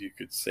things you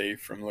could say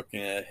from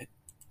looking at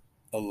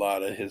a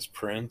lot of his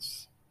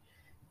prints.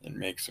 and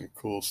make some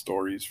cool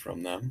stories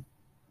from them.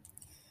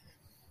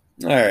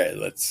 All right,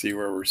 let's see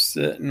where we're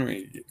sitting.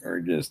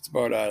 We're just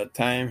about out of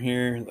time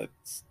here.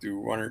 Let's do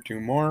one or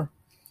two more.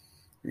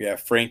 We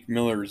got Frank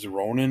Miller's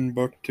Ronin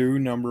Book 2,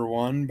 number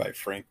 1 by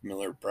Frank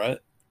Miller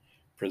Brett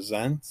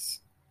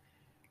presents.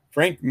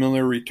 Frank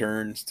Miller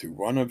returns to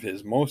one of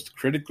his most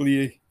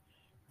critically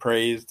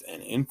praised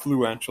and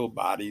influential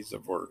body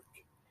of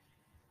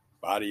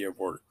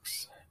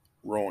works,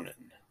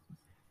 Ronin.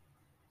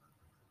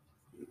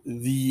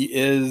 The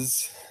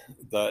is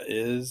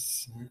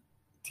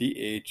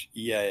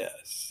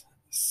THEIS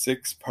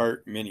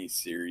 6-part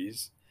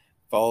miniseries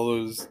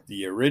follows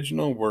the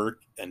original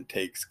work and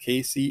takes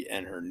Casey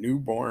and her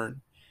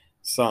newborn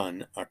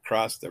son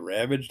across the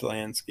ravaged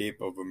landscape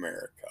of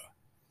America.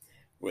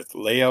 With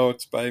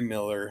layouts by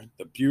Miller,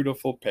 the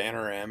beautiful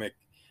panoramic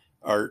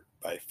art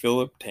by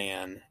Philip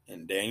Tan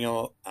and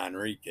Daniel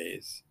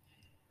Enriquez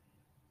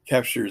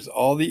captures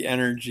all the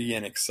energy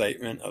and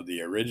excitement of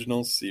the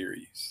original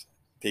series,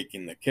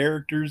 taking the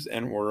characters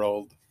and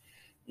world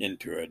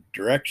into a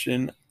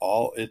direction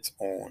all its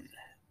own,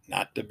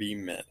 not to be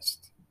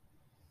missed.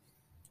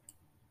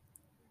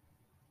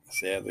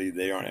 Sadly,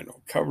 they don't have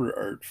no cover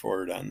art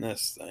for it on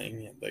this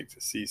thing. I'd like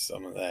to see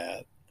some of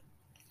that.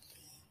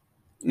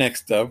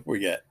 Next up, we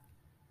got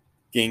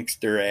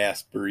Gangster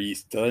Ass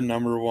Barista,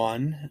 number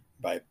 1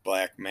 by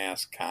Black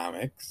Mask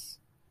Comics.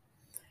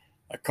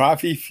 A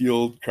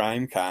coffee-fueled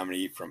crime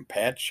comedy from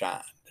Pat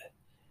Shand.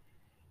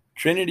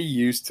 Trinity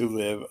used to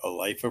live a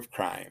life of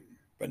crime,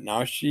 but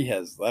now she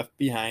has left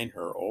behind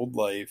her old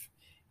life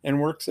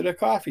and works at a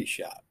coffee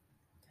shop.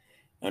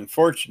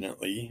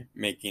 Unfortunately,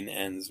 making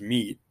ends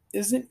meet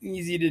isn't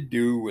easy to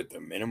do with a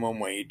minimum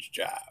wage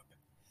job.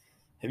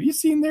 Have you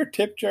seen their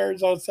tip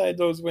jars outside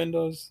those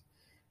windows?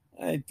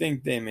 I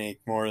think they make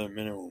more than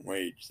minimum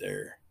wage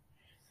there.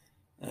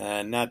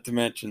 Not to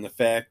mention the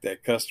fact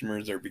that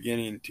customers are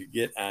beginning to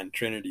get on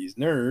Trinity's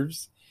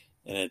nerves,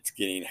 and it's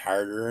getting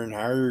harder and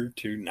harder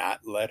to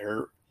not let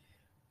her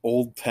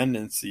old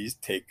tendencies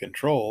take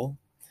control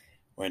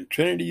when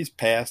Trinity's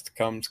past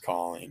comes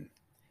calling.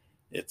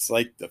 It's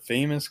like the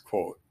famous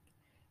quote,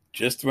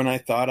 "Just when I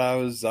thought I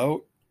was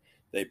out,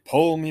 they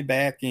pull me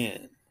back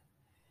in."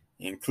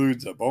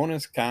 Includes a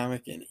bonus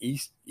comic in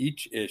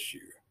each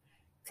issue.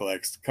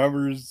 Collect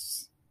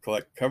covers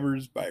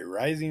by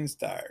Rising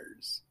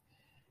Stars.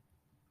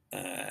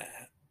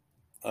 I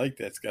like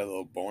that's got a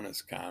little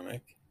bonus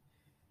comic.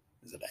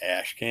 Is it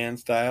ash can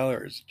style,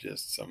 or is it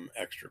just some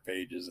extra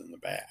pages in the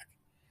back?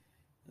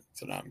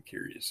 That's what I'm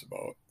curious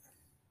about.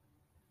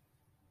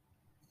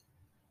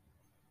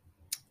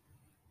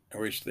 I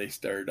wish they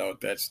started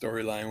out that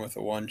storyline with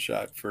a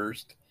one-shot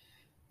first.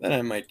 Then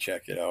I might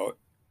check it out.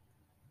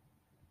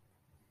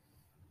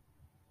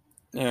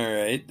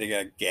 Alright, they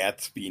got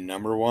Gatsby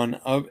number 1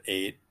 of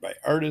 8 by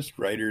artists,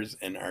 writers,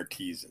 and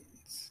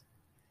artisans.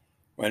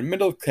 When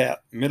middle-class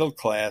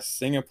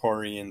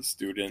Singaporean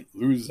student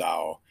Lu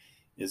Zhao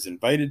is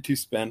invited to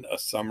spend a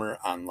summer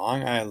on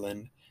Long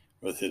Island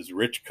with his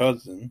rich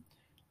cousin,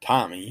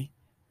 Tommy,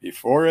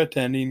 before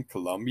attending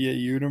Columbia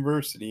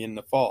University in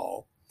the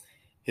fall,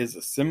 his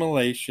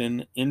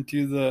assimilation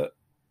into the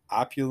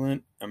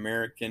opulent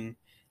American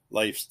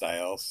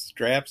lifestyle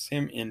straps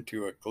him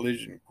into a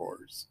collision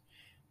course,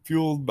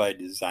 fueled by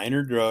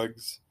designer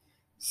drugs,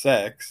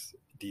 sex,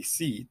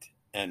 deceit,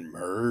 and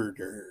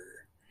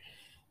murder.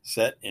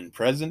 Set in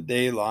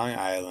present-day Long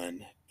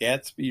Island,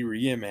 Gatsby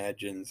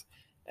reimagines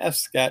F.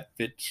 Scott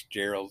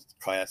Fitzgerald's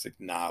classic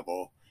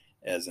novel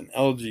as an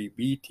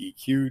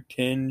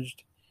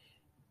LGBTQ-tinged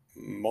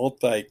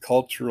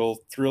multicultural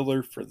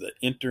thriller for the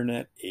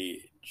internet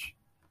age.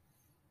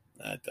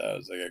 I thought it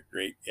was like a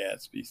great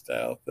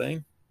Gatsby-style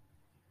thing.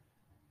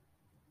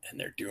 And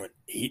they're doing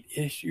 8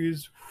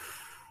 issues?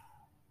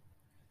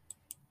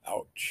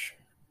 Ouch.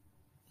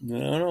 I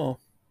don't know.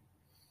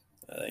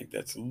 I think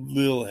that's a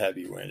little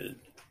heavy-winded.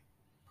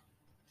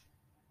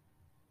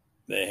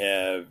 They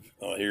have,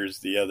 here's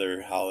the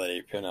other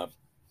holiday pinup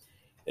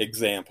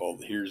example.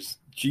 Here's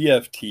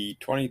GFT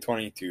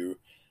 2022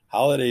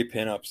 Holiday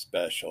Pinup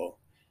Special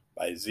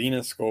by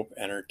Xenoscope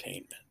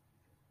Entertainment.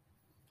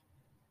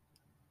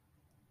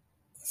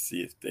 Let's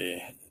see if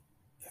I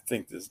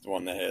think this is the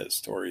one that had a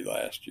story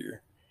last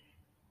year,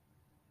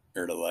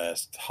 or the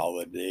last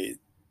holiday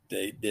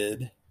they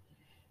did.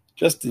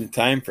 Just in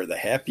time for the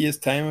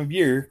happiest time of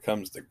year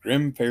comes the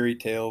Grimm Fairy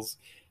Tales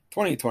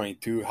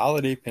 2022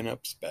 Holiday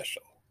Pinup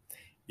Special.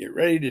 Get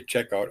ready to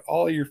check out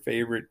all your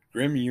favorite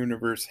Grimm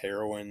Universe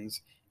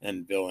heroines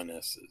and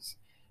villainesses,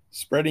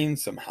 spreading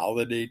some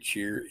holiday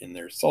cheer in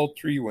their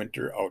sultry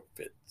winter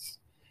outfits.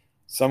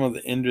 Some of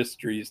the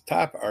industry's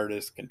top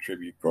artists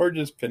contribute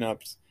gorgeous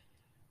pinups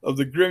of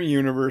the Grimm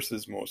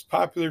Universe's most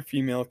popular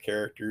female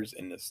characters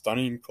in the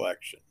stunning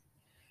collection.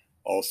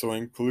 Also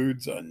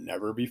includes a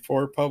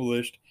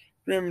never-before-published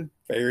Grimm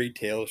Fairy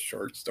Tales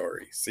short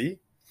story. See?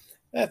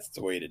 That's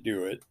the way to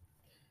do it.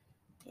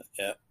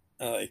 Yeah,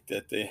 I like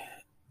that they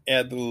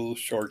add the little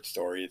short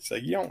story. It's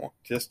like you don't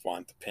just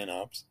want the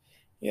pinups.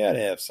 You gotta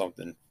have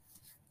something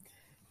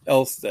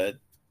else that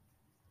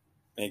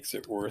makes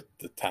it worth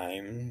the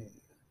time.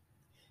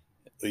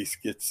 At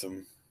least get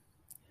some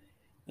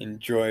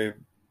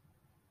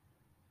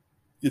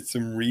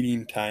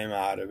reading time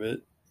out of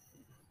it.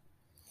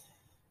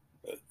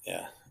 But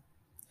yeah,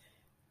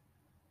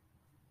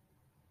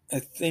 I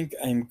think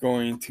I'm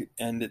going to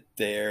end it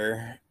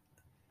there,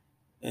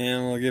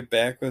 and we'll get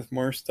back with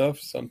more stuff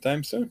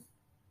sometime soon.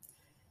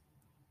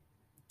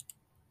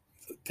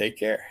 So take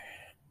care.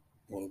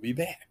 We'll be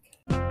back.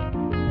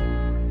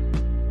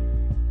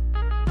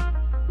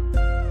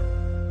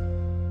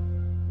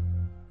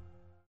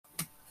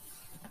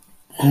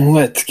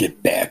 Let's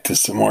get back to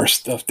some more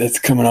stuff that's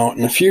coming out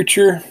in the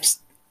future,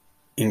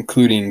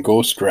 including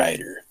Ghost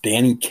Rider,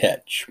 Danny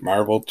Ketch,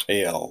 Marvel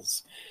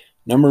Tales,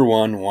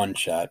 #1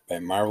 one-shot by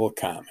Marvel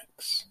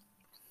Comics.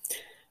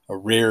 A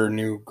rare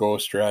new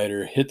Ghost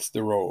Rider hits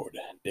the road.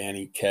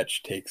 Danny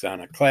Ketch takes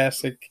on a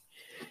classic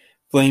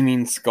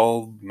flaming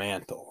skull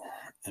mantle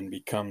and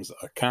becomes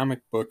a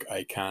comic book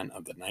icon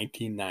of the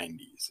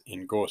 1990s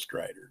in Ghost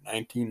Rider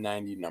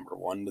 1990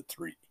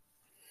 #1-3.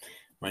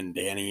 When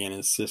Danny and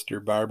his sister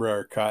Barbara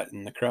are caught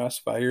in the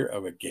crossfire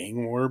of a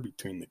gang war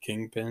between the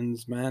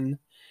Kingpin's men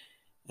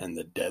and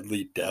the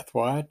deadly Death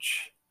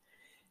Watch,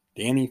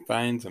 Danny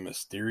finds a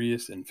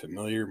mysterious and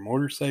familiar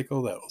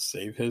motorcycle that will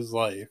save his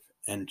life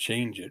and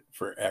change it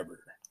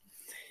forever.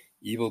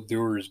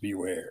 Evildoers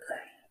beware,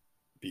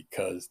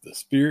 because the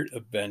spirit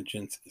of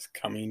vengeance is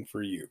coming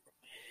for you.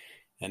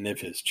 And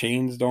if his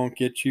chains don't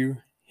get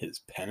you, his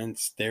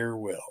penance there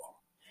will.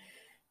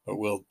 But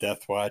will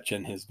Deathwatch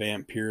and his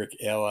vampiric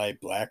ally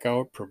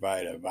Blackout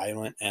provide a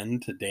violent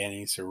end to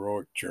Danny's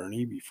heroic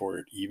journey before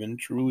it even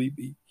truly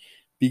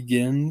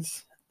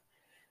begins?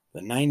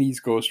 The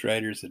 90s Ghost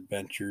Rider's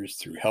adventures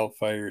through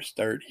Hellfire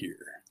start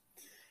here.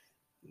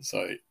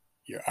 So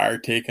you are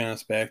taking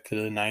us back to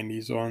the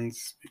 90s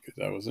ones, because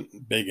I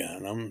wasn't big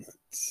on them.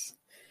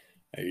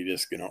 Are you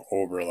just going to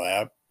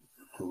overlap,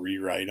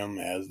 rewrite them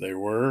as they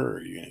were, or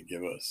are you going to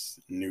give us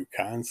new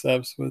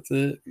concepts with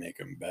it, make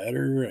them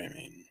better? I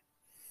mean,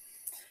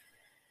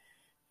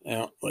 I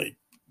don't like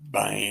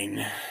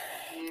buying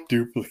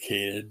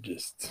duplicated,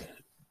 just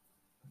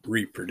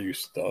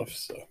reproduce stuff.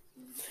 So,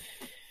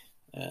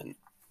 and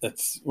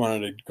that's one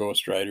of the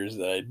Ghost Riders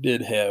that I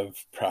did have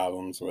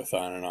problems with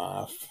on and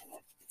off.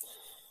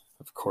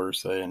 Of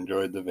course, I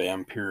enjoyed the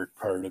vampiric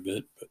part of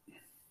it, but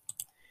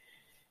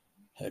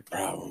had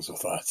problems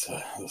with lots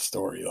of the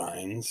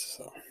storylines.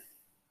 So,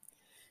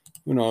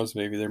 who knows?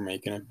 Maybe they're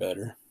making it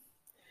better.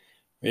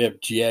 We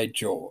have G.I.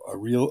 Joe, A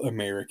Real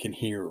American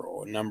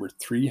Hero,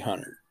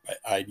 #300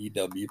 by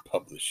IDW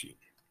Publishing.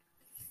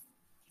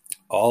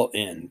 All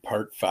In,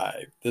 Part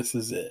 5. This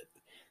is it.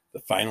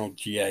 The final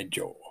G.I.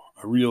 Joe,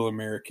 A Real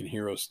American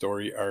Hero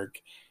story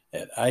arc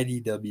at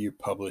IDW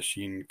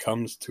Publishing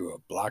comes to a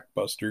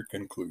blockbuster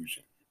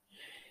conclusion.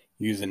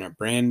 Using a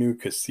brand new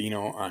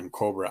casino on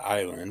Cobra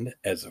Island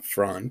as a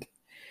front,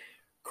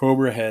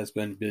 Cobra has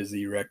been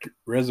busy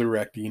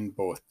resurrecting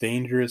both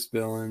dangerous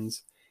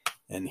villains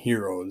and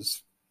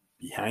heroes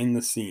behind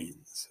the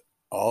scenes,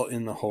 all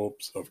in the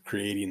hopes of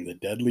creating the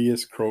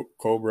deadliest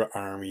Cobra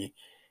army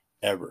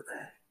ever.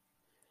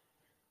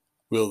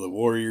 Will the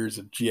warriors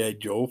of G.I.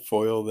 Joe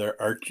foil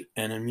their arch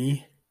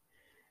enemies,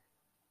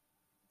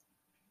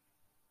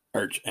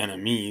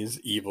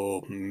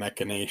 evil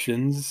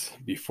machinations,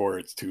 before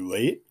it's too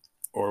late?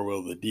 Or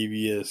will the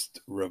devious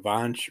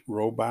Revanche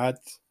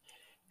robots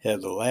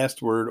have the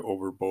last word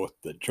over both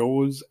the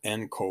Joes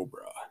and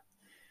Cobra?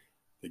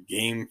 The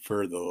game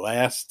for the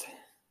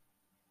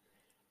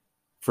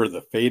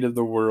fate of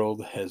the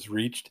world has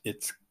reached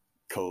its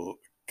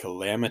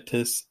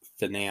calamitous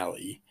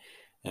finale,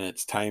 and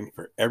it's time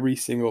for every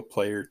single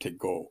player to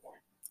go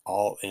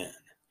all in.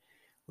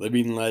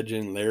 Living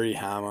legend Larry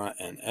Hama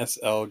and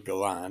S.L.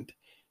 Gallant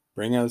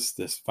bring us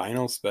this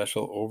final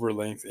special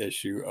over-length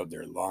issue of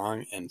their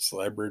long and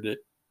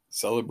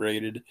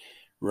celebrated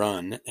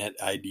run at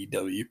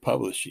IDW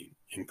Publishing,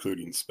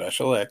 including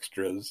special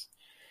extras.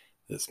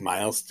 This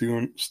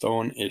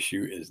milestone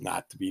issue is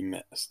not to be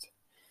missed.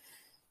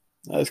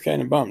 I was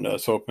kind of bummed. I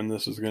was hoping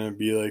this was going to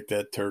be like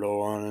that turtle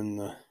one and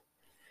the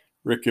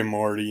Rick and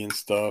Morty and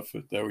stuff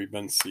that we've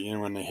been seeing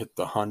when they hit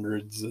the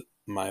hundreds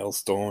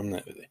milestone.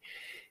 That they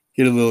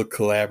get a little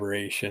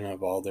collaboration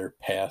of all their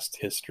past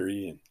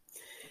history and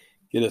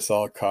get us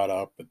all caught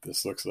up. But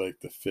this looks like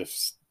the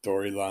 5th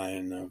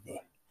storyline of a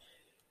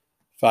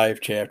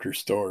 5-chapter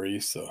story,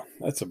 so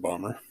that's a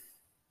bummer.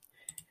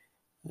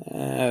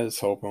 I was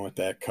hoping with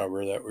that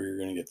cover that we were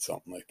going to get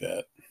something like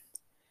that.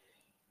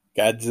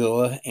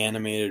 Godzilla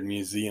animated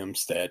museum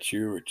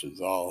statue, which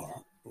is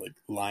all like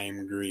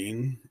lime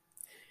green.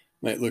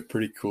 Might look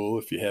pretty cool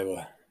if you have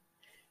a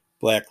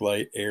black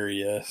light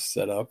area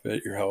set up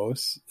at your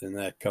house. And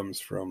that comes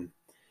from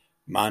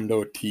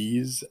Mondo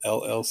Tees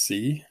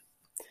LLC.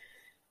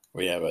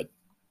 We have a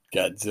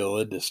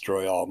Godzilla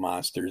Destroy All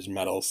Monsters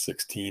metal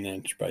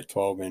 16-inch by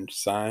 12-inch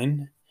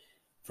sign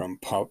from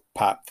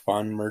Pop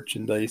Fun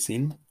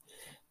Merchandising.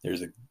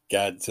 There's a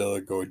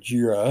Godzilla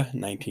Gojira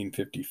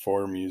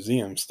 1954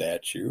 museum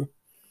statue.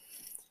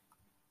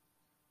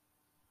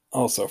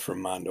 also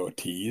from Mondo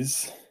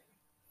Tees.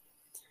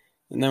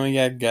 And then we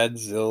got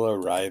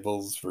Godzilla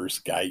Rivals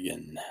vs.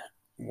 Gigan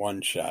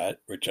one shot,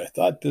 which I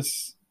thought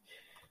this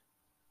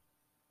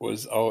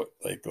was out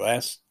like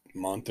last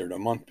month or the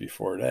month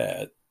before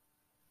that.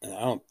 And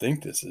I don't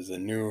think this is a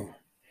new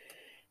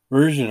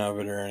version of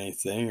it or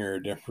anything, or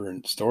a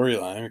different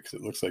storyline, because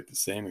it looks like the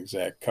same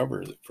exact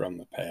cover from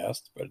the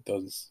past, but it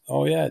doesn't.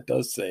 Oh yeah, it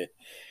does say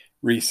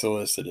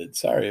resolicited.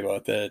 Sorry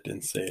about that, it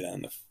didn't say it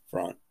on the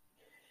front.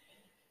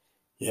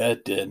 Yeah,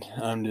 it did.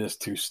 I'm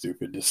just too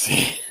stupid to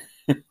see.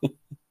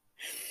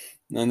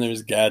 Then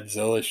there's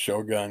Godzilla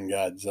Shogun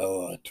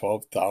Godzilla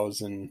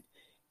 12,000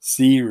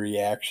 C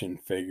reaction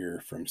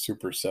figure from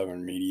Super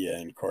 7 Media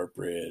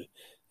Incorporated.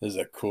 This is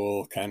a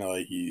cool, kind of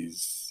like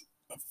he's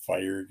a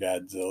fire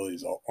Godzilla.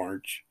 He's all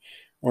orange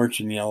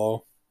and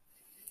yellow.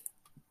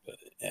 But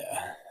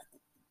yeah,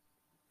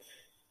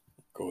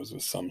 goes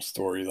with some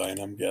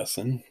storyline, I'm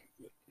guessing.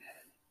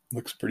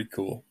 Looks pretty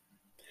cool.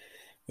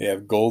 We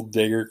have Gold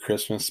Digger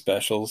Christmas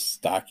Specials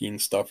Stocking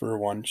Stuffer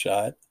one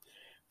shot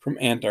from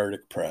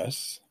Antarctic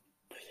Press.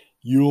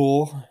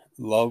 You'll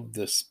love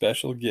this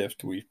special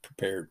gift we've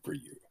prepared for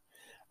you.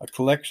 A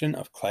collection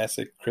of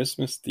classic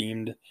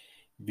Christmas-themed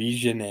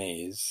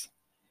beignets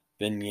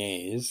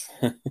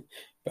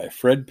by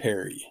Fred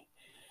Perry,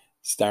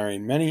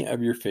 starring many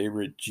of your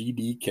favorite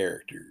GD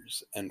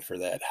characters. And for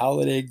that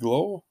holiday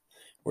glow,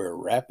 we're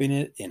wrapping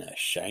it in a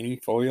shiny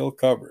foil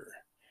cover.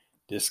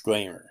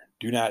 Disclaimer,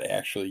 do not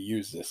actually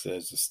use this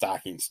as a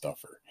stocking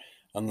stuffer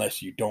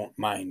unless you don't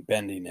mind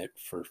bending it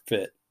for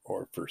fit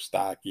or for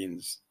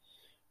stockings,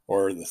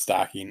 or the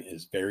stocking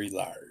is very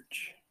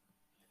large.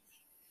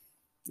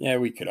 Yeah,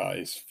 we could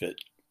always fit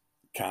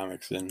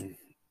comics in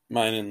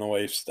mine and the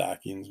wife's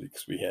stockings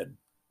because we had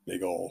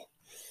big old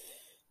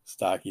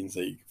stockings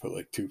that you could put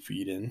like 2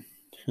 feet in.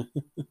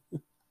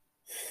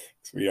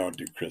 So we don't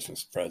do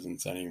Christmas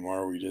presents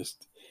anymore. We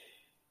just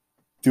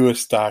do a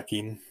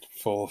stocking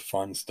full of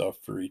fun stuff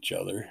for each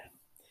other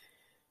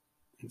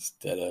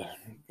instead of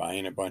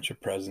buying a bunch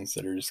of presents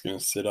that are just going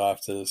to sit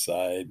off to the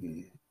side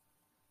and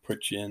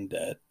put you in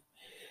debt.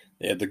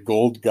 They had the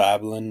Gold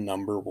Goblin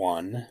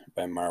 #1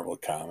 by Marvel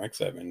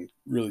Comics. I've been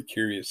really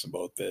curious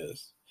about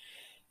this.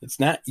 It's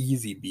not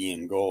easy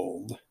being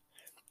gold.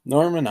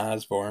 Norman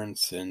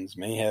Osborn's sins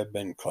may have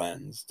been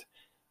cleansed,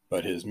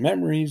 but his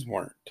memories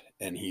weren't,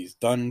 and he's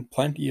done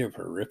plenty of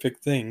horrific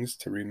things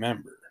to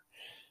remember.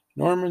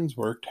 Norman's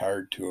worked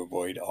hard to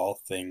avoid all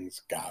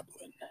things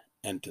goblin,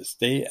 and to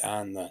stay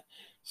on the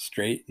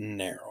straight and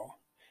narrow.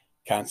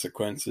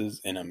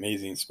 Consequences in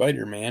Amazing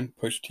Spider-Man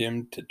pushed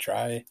him to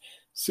try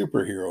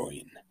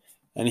superheroing,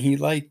 and he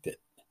liked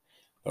it.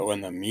 But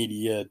when the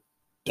media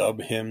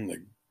dub him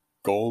the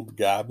Gold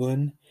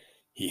Goblin,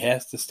 he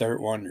has to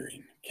start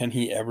wondering, can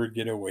he ever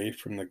get away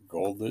from the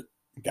Gold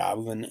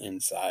Goblin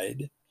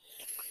inside?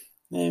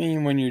 I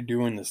mean, when you're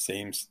doing the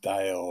same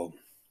style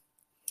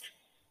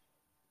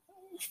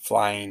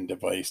flying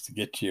device to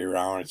get you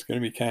around, it's going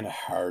to be kind of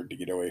hard to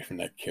get away from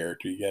that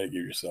character. You got to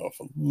give yourself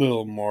a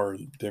little more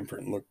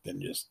different look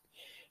than just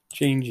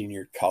changing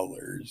your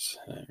colors.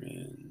 I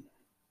mean,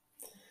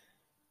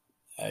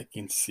 I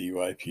can see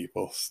why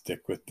people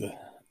stick with the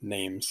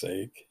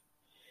namesake.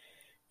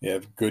 We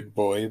have Good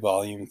Boy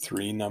Volume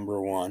 3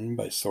 #1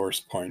 by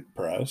Source Point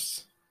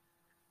Press.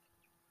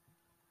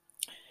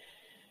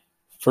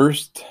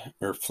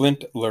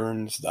 Flint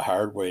learns the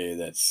hard way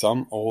that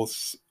some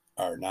oaths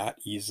are not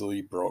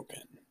easily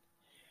broken.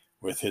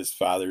 With his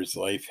father's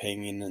life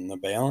hanging in the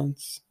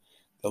balance,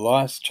 the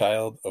lost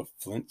child of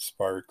Flint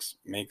Sparks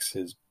makes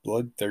his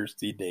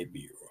bloodthirsty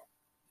debut.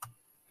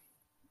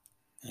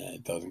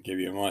 It doesn't give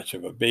you much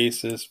of a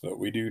basis, but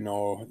we do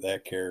know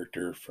that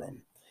character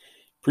from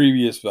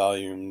previous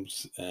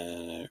volumes.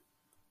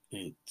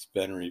 It's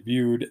been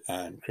reviewed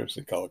on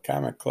Crimson Color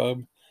Comic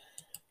Club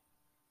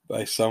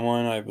by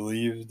someone. I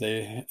believe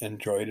they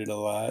enjoyed it a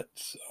lot,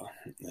 so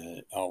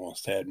it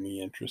almost had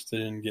me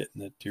interested in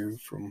getting it too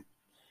from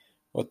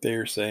what they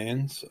were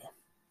saying. So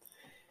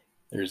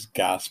there's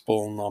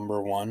Gospel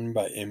 #1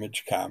 by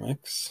Image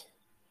Comics.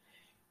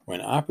 When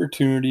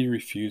opportunity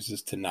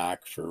refuses to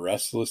knock for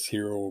restless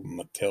hero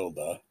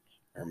Matilda,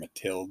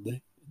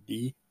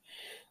 the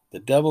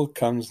devil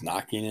comes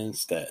knocking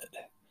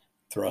instead.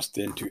 Thrust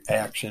into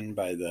action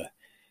by the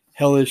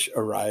hellish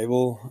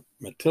arrival,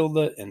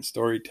 Matilda and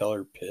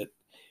storyteller Pitt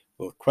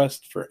will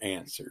quest for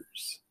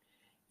answers.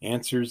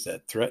 Answers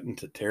that threaten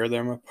to tear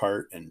them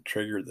apart and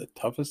trigger the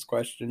toughest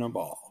question of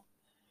all.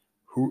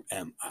 Who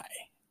am I?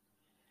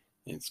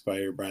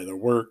 Inspired by the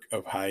work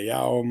of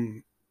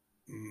Hayao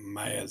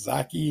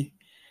Miyazaki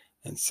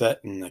and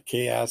set in the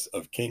chaos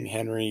of King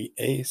Henry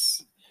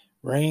VIII's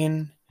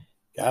reign,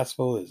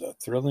 Gospel is a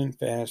thrilling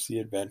fantasy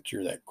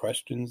adventure that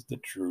questions the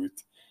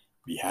truth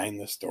behind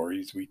the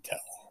stories we tell.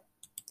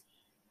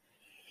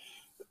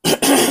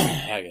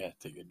 I gotta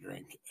take a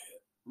drink.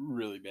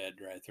 Really bad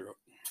dry throat.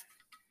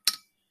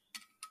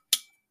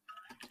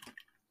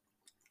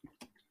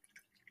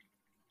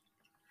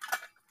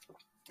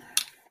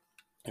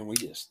 And we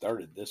just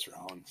started this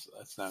round, so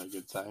that's not a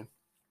good sign.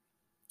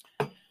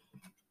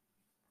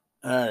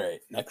 All right,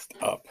 next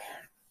up,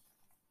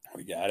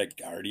 we got a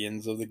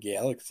Guardians of the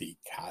Galaxy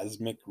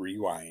Cosmic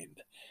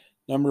Rewind,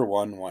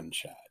 #1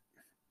 one-shot.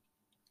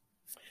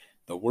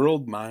 The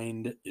World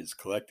Mind is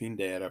collecting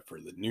data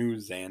for the new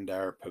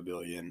Xandar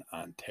Pavilion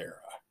on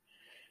Terra.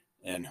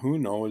 And who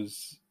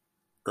knows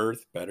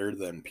Earth better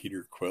than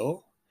Peter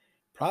Quill?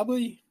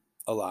 Probably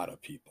a lot of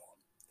people.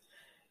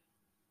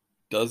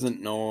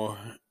 Doesn't know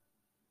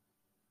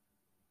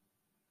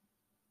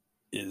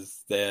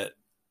is that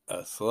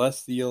a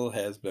Celestial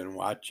has been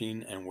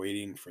watching and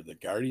waiting for the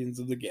Guardians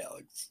of the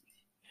Galaxy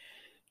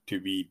to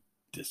be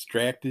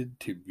distracted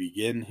to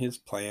begin his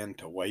plan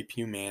to wipe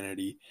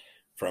humanity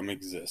from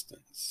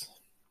existence.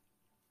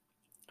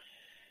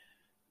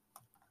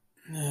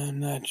 I'm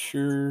not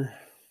sure.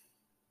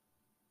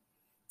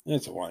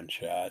 It's a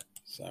one-shot,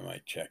 so I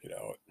might check it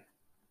out.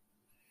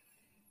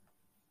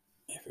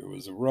 If it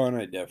was a run,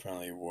 I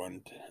definitely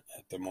wouldn't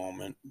at the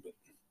moment. But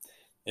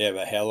they have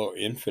a Halo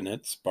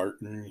Infinite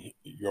Spartan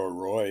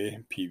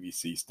Yoroi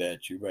PVC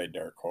statue by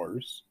Dark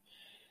Horse.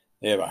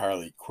 They have a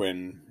Harley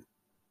Quinn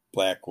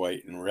Black,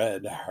 White, and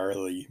Red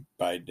Harley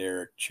by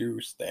Derek Chu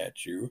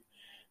statue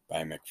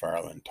by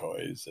McFarlane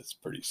Toys. That's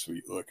pretty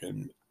sweet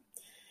looking.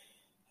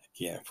 I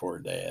can't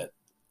afford that.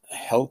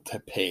 Hell to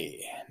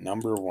Pay,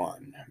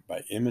 #1 by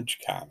Image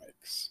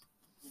Comics.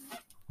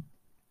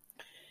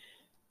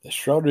 The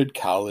Shrouded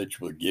College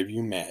will give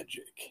you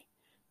magic,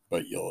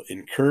 but you'll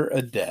incur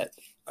a debt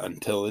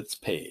until it's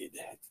paid.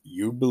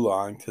 You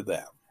belong to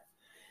them.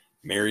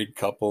 Married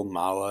couple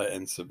Mala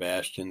and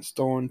Sebastian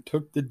Stone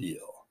took the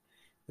deal.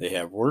 They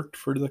have worked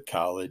for the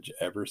college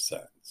ever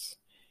since,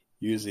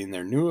 using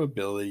their new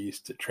abilities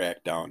to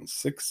track down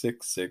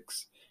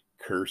 666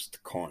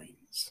 cursed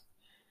coins.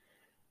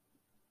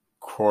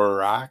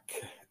 Korak,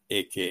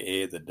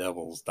 aka the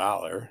Devil's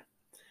Dollar,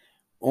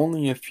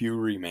 only a few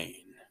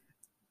remain.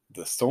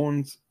 The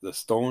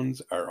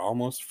stones are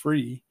almost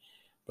free,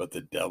 but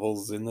the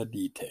devil's in the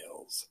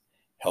details.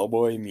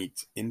 Hellboy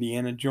meets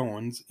Indiana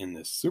Jones in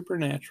this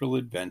supernatural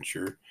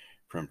adventure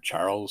from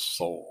Charles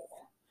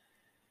Soule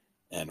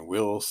and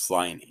Will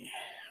Sliney.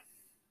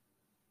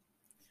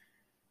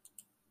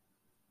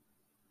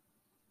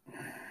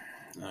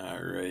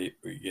 All right,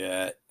 we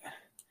got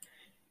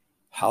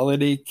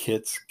Holiday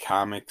Kits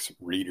Comics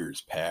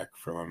Readers Pack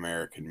from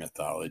American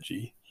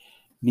Mythology.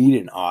 Need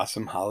an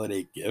awesome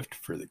holiday gift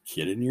for the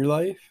kid in your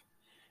life?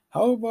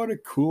 How about a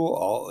cool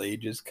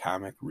all-ages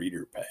comic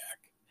reader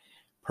pack?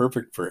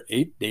 Perfect for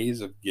 8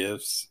 days of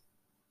gifts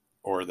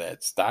or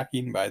that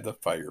stocking by the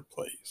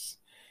fireplace.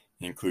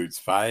 Includes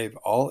 5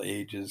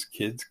 all-ages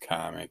kids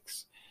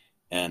comics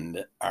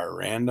and are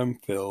random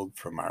filled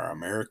from our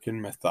American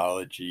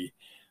Mythology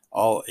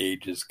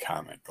all-ages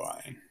comic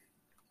line.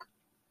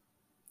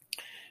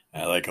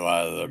 I like a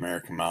lot of the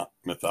American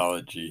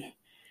Mythology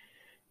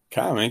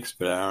comics,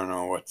 but I don't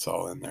know what's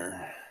all in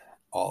their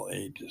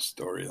all-ages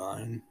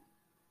storyline.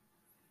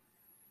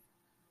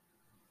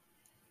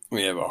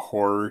 We have a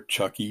horror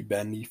Chucky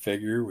Bendy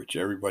figure, which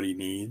everybody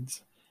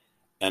needs,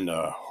 and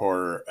a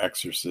horror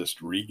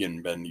exorcist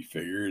Regan Bendy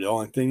figure. The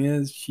only thing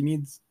is she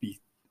needs to be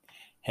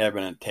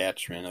having an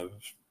attachment of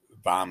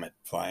vomit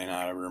flying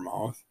out of her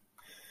mouth.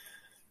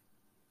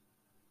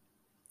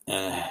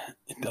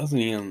 It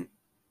doesn't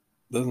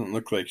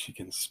look like she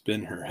can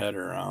spin her head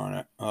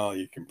around. Oh,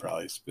 you can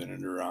probably spin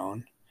it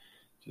around.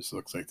 Just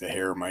looks like the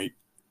hair might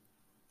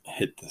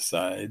hit the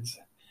sides.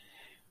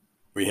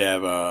 We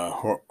have a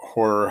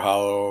horror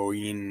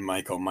Halloween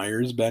Michael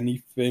Myers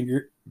Bendy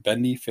figure.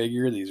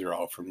 These are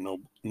all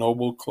from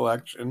Noble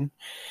Collection.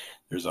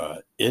 There's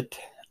a It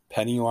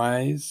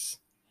Pennywise.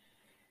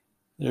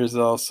 There's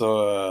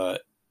also a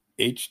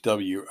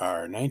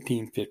HWR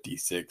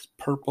 1956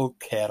 Purple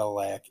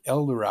Cadillac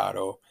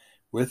Eldorado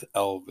with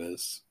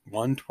Elvis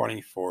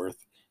 1/24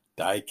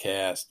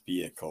 die-cast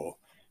vehicle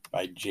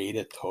by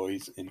Jada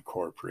Toys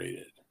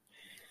Incorporated.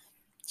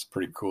 It's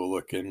pretty cool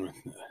looking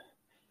with the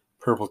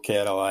purple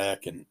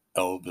Cadillac and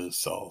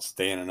Elvis all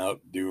standing up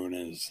doing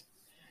his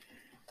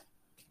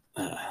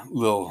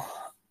little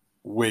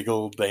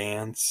wiggle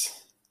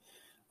dance.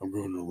 I'm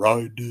going to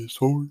ride this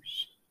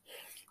horse.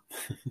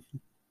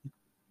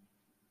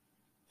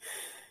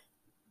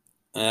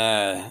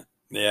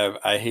 They have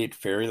I Hate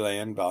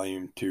Fairyland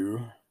Volume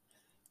 2,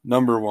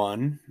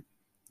 #1,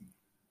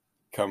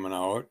 coming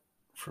out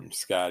from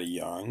Scotty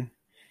Young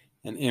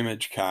and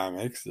Image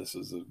Comics. This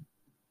is a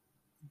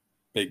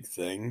big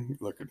thing.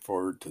 Looking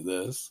forward to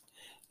this.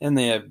 And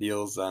they have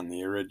deals on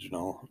the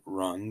original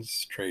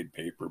runs, trade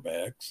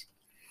paperbacks.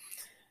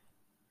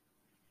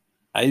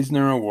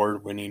 Eisner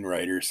Award-winning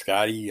writer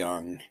Scotty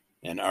Young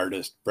and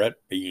artist Brett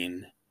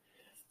Bean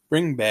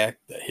bring back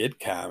the hit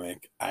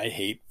comic I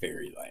Hate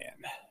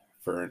Fairyland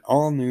for an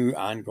all-new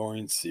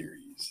ongoing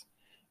series.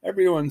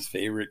 Everyone's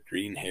favorite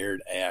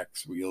green-haired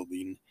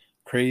axe-wielding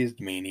crazed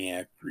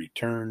maniac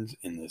returns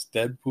in this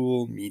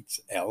Deadpool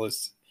meets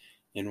Alice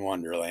in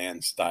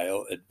Wonderland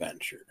style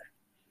adventure.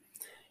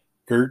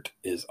 Gert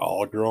is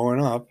all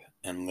grown up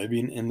and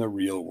living in the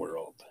real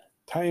world.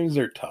 Times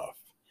are tough,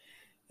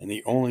 and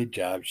the only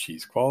job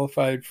she's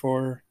qualified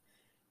for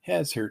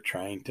has her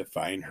trying to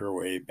find her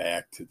way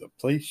back to the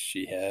place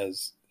she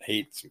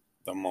hates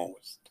the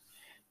most,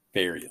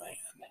 Fairyland.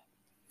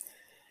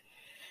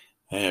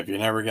 And if you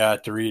never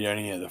got to read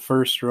any of the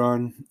first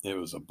run, it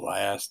was a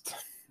blast.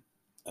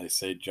 I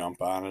say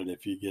jump on it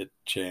if you get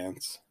a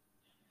chance,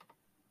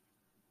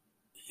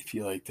 if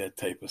you like that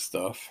type of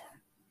stuff.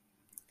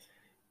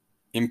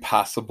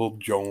 Impossible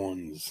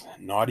Jones,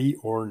 Naughty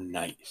or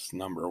Nice,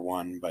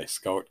 #1 by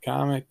Scout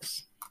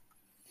Comics.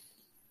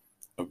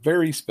 A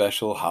very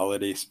special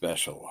holiday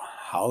special.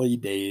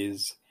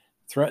 Holidays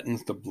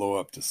threatens to blow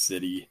up the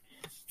city,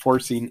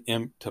 forcing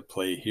Imp to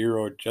play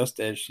hero just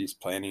as she's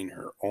planning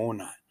her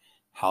own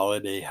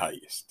holiday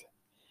heist.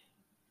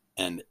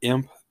 And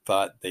Imp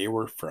thought they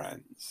were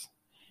friends.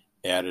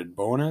 Added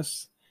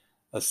bonus,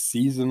 a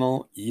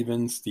seasonal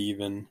Even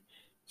Steven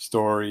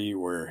story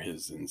where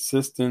his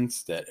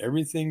insistence that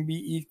everything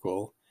be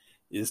equal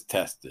is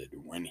tested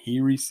when he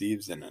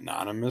receives an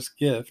anonymous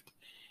gift,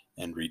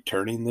 and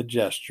returning the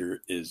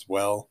gesture is,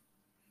 well,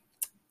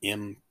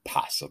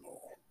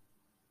 impossible.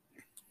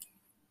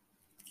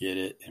 Get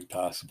it?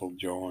 Impossible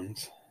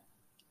Jones.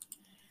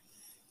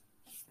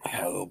 I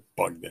have a little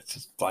bug that's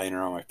just flying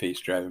around my face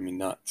driving me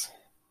nuts.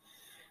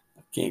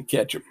 I can't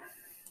catch him.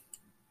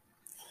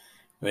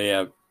 They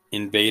have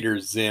Invader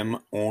Zim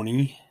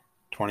Oni,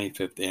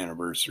 25th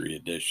Anniversary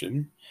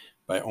Edition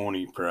by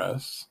Oni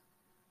Press.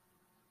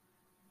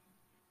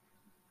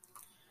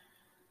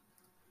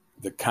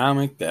 The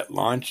comic that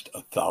launched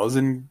a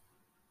thousand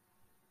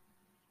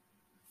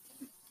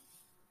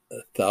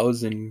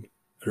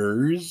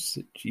Girs,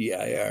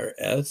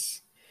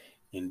 Girs.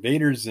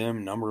 Invader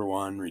Zim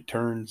 #1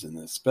 returns in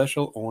the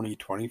special Oni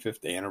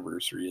 25th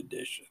Anniversary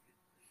Edition.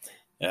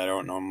 I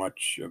don't know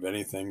much of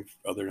anything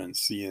other than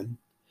seeing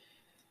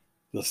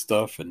the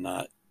stuff and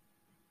not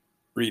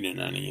reading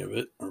any of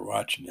it or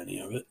watching any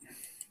of it.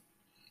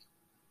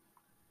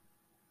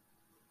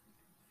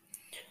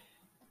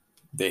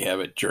 They have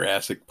a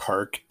Jurassic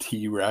Park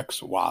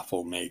T-Rex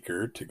waffle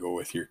maker to go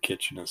with your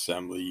kitchen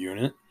assembly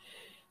unit.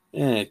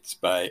 And it's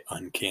by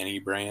Uncanny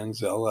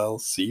Brands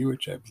LLC,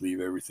 which I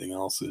believe everything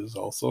else is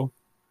also.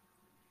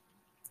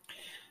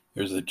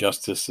 There's a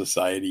Justice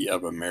Society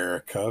of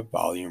America,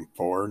 Volume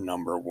 4,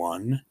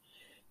 #1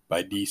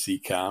 by DC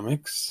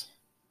Comics.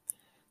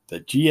 The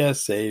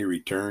GSA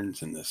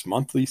returns in this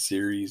monthly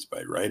series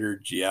by writer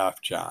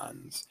Geoff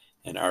Johns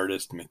and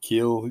artist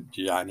Mikhail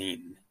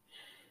Janin,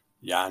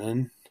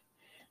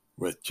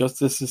 with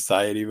Justice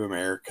Society of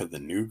America, The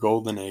New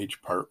Golden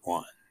Age Part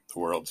 1. The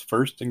world's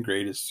first and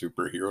greatest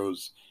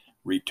superheroes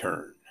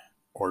return.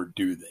 Or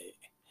do they?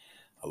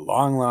 A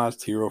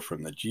long-lost hero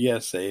from the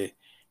GSA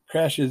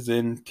crashes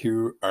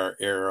into our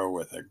era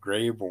with a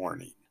grave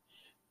warning.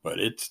 But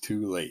it's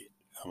too late.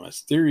 A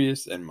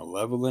mysterious and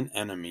malevolent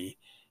enemy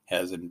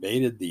has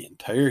invaded the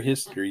entire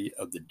history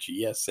of the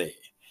GSA,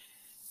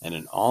 and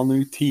an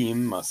all-new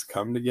team must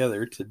come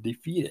together to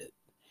defeat it.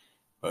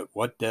 But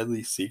what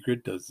deadly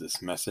secret does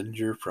this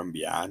messenger from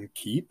beyond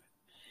keep?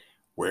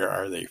 Where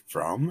are they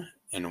from?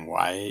 And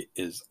why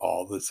is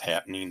all this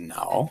happening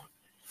now?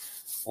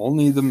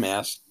 Only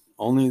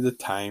the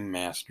Time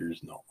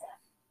Masters know.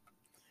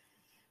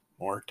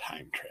 More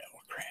time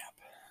travel crap.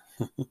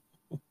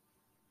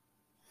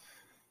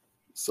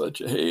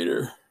 Such a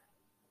hater.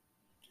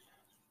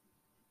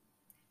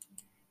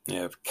 You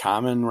have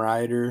Kamen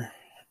Rider,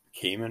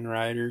 Kamen,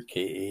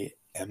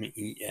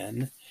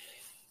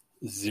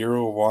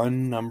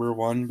 01,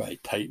 #1 by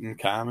Titan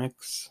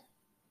Comics.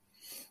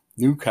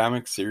 New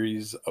comic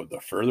series of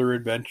the further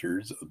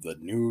adventures of the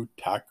new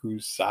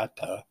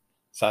Tokusatsu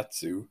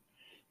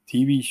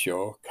TV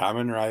show.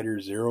 Kamen Rider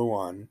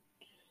 01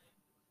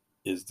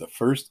 is the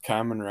first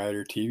Kamen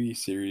Rider TV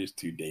series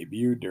to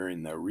debut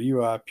during the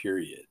Reiwa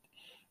period,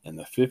 and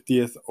the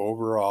 50th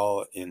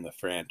overall in the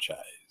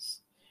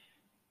franchise.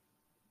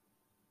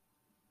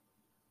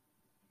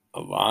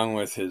 Along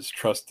with his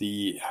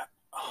trusty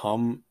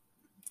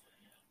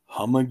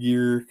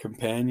Humagir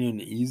companion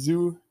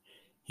Izu,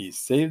 he's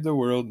saved the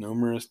world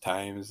numerous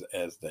times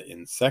as the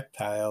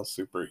insectile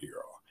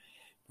superhero.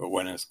 But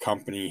when his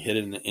company,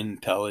 Hidden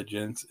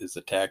Intelligence, is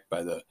attacked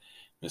by the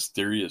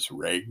mysterious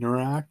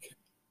Ragnarok,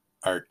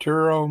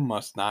 Arturo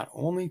must not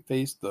only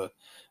face the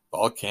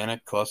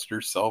volcanic cluster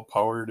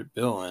cell-powered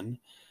villain,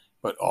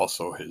 but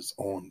also his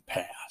own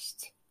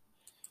past.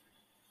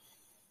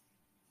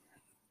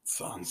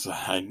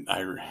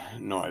 I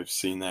know I've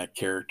seen that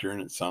character,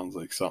 and it sounds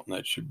like something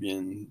that should be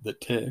in the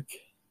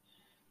Tick.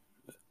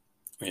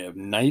 We have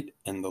Knight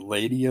and the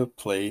Lady of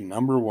Play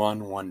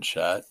 #1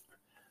 one-shot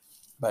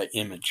by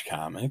Image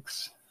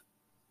Comics.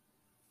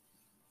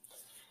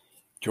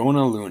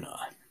 Jonah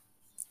Luna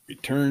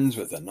returns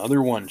with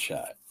another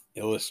one-shot,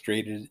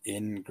 illustrated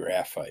in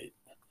graphite.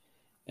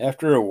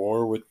 After a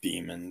war with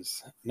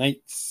demons,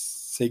 Knight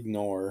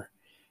Signor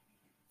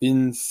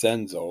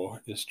Vincenzo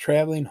is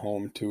traveling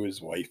home to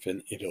his wife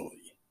in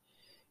Italy.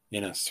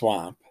 In a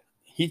swamp,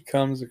 he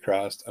comes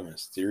across a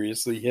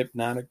mysteriously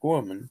hypnotic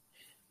woman,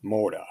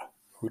 Moda,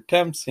 who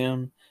tempts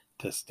him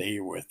to stay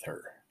with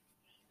her.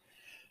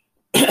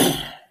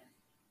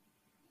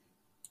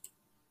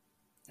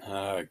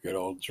 Good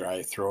old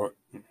dry throat.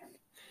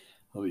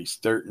 I'll be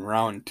starting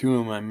round 2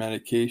 of my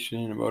medication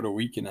in about a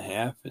week and a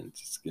half, and it's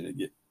just going to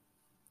get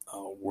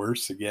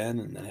worse again,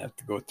 and then have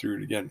to go through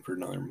it again for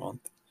another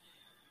month.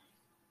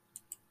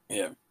 We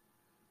have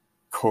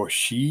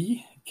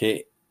Koshchei,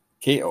 Koshchei,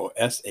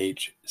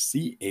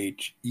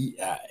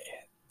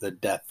 The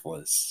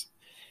Deathless,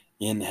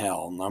 in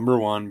Hell,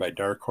 #1 by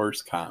Dark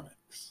Horse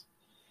Comics.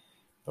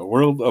 The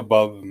world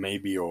above may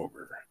be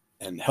over,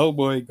 and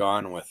Hellboy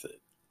gone with it.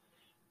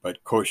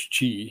 But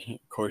Koshchei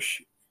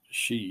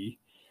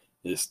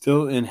is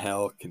still in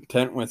hell,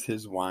 content with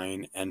his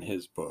wine and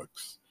his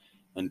books,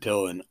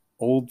 until an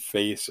old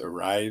face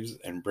arrives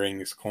and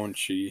brings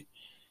Koshchei,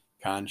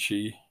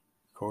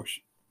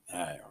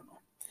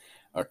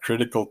 a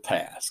critical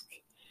task.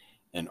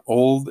 An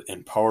old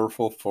and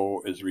powerful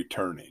foe is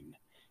returning,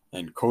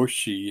 and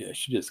Koshchei,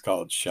 she just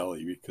called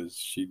Shelley because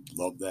she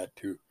loved that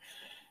too,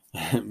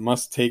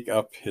 must take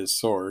up his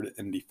sword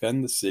and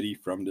defend the city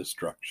from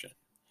destruction.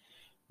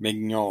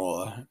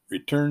 Mignola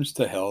returns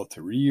to hell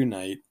to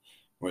reunite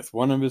with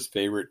one of his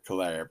favorite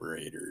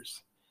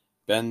collaborators,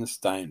 Ben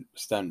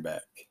Stenbeck.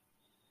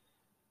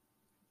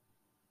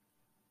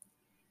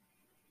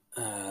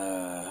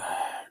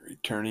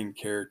 Returning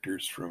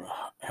characters from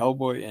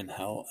Hellboy in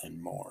Hell and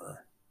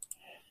more.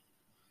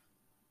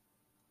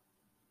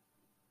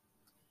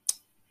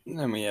 And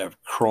then we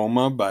have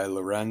Chroma by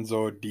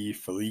Lorenzo De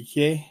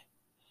Felice,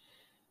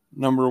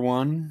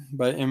 #1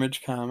 by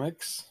Image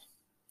Comics.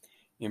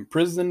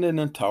 Imprisoned in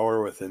a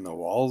tower within the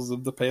walls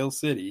of the Pale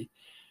City,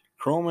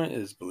 Chroma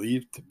is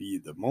believed to be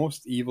the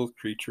most evil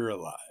creature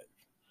alive.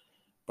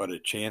 But a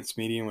chance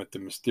meeting with the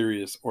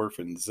mysterious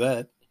orphan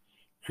Zet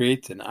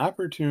creates an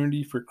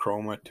opportunity for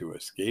Chroma to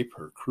escape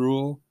her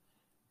cruel,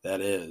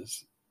 that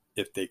is,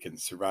 if they can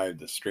survive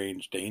the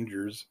strange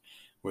dangers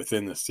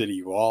within the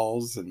city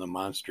walls and the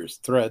monstrous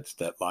threats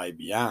that lie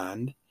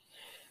beyond.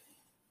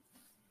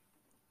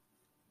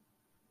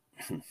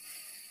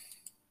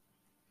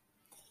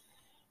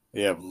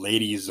 We have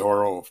Lady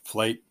Zorro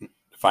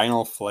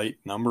Final Flight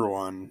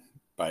 #1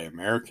 by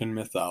American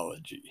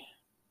Mythology.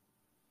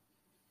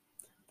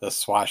 The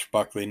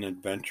swashbuckling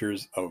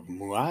adventures of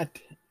Muat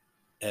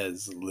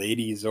as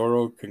Lady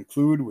Zorro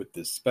conclude with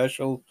this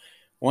special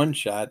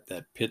one-shot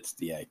that pits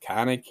the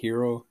iconic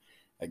hero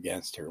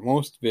against her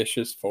most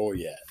vicious foe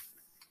yet.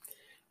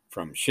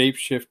 From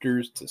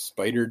shapeshifters to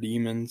spider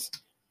demons,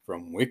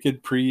 from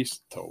wicked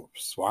priests to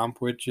swamp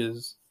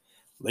witches,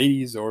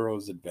 Lady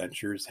Zorro's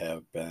adventures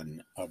have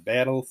been a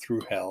battle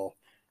through hell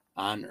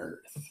on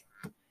Earth.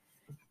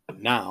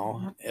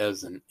 Now,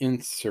 as an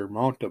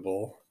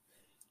insurmountable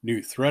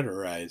new threat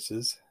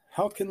arises,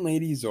 how can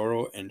Lady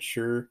Zorro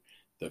ensure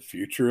the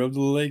future of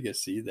the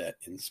legacy that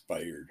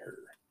inspired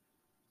her?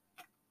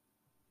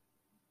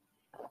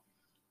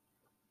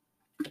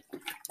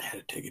 I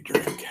had to take a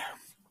drink.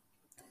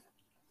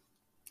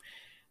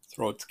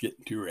 Throat's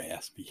getting too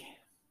raspy.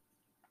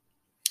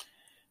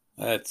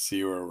 Let's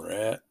see where we're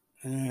at.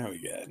 We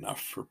got enough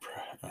for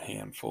a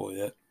handful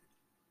yet.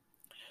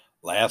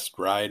 Last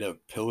Ride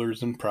of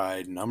Pillars and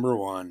Pride,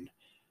 #1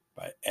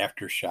 by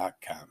Aftershock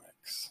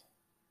Comics.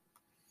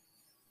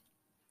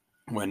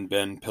 When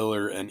Ben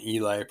Pillar and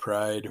Eli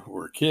Pride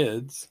were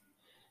kids,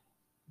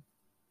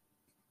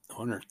 I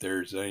wonder if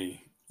there's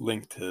any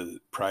link to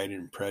Pride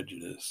and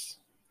Prejudice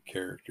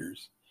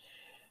characters.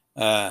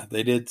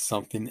 They did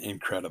something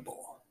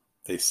incredible.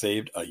 They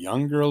saved a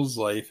young girl's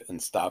life and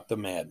stopped a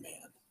madman.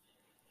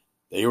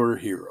 They were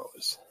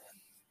heroes.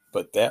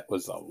 But that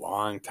was a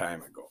long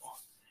time ago.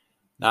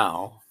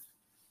 Now,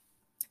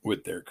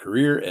 with their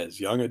career as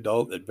young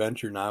adult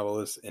adventure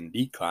novelists in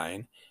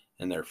decline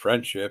and their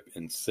friendship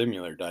in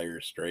similar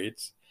dire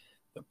straits,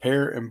 the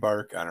pair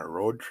embark on a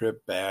road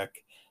trip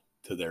back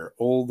to their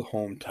old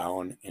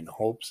hometown in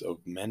hopes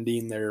of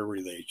mending their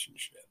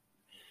relationship.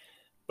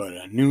 But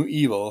a new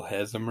evil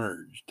has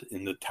emerged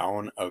in the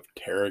town of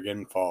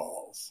Tarragon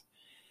Falls.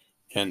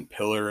 Can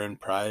Pillar and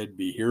Pride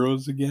be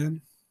heroes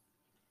again?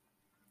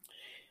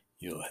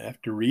 You'll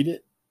have to read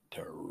it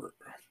to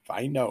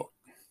find out.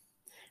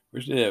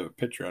 Wish they have a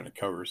picture on the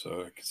cover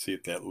so I can see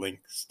if that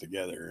links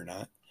together or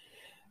not.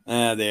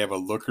 They have a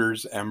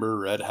Looker's Ember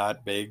Red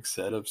Hot Bag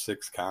set of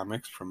 6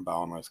 comics from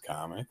Boundless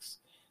Comics.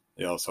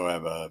 They also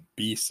have a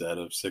B set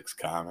of 6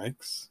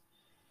 comics.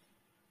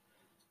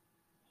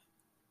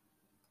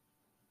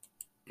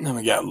 Then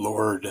we got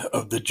Lord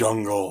of the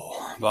Jungle,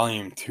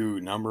 Volume 2,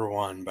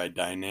 #1 by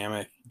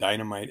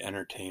Dynamite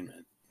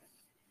Entertainment.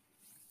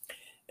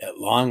 At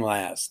long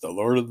last, the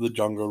Lord of the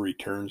Jungle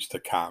returns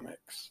to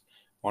comics.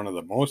 One of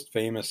the most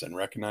famous and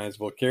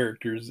recognizable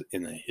characters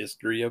in the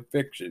history of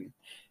fiction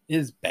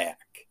is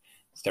back,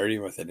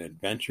 starting with an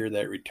adventure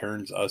that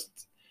returns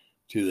us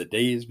to the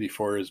days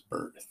before his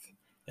birth,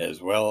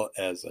 as well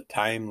as a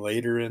time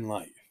later in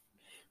life,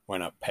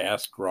 when a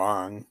past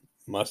wrong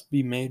must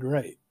be made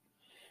right.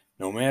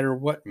 No matter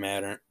what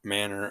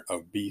manner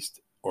of beast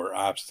or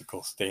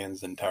obstacle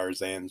stands in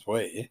Tarzan's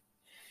way.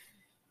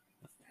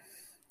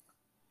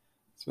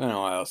 It's been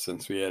a while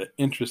since we had an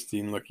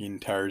interesting looking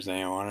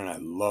Tarzan one, and I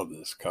love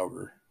this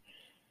cover.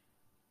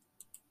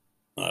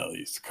 Well, at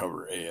least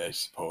cover A, I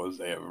suppose.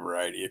 They have a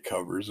variety of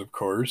covers, of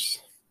course.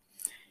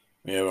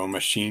 We have a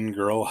Machine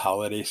Girl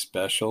Holiday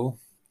Special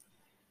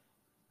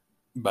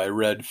by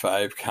Red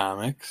 5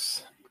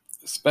 Comics.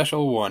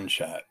 Special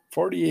one-shot,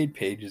 48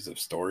 pages of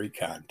story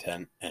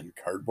content and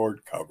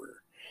cardboard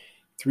cover.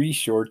 3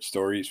 short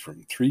stories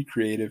from 3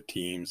 creative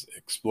teams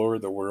explore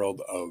the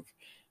world of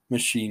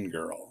Machine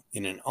Girl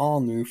in an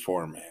all-new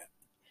format.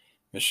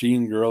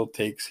 Machine Girl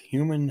takes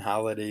human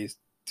holidays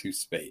to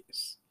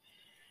space.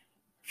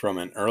 From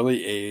an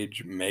early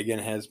age, Megan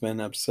has been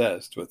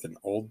obsessed with an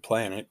old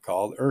planet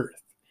called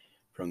Earth.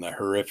 From the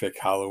horrific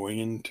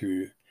Halloween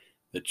to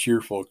the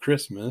cheerful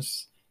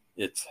Christmas,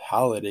 its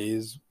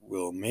holidays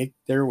will make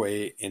their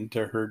way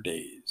into her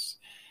days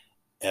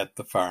at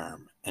the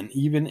farm and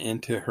even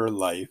into her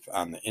life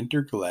on the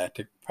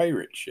intergalactic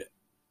pirate ship.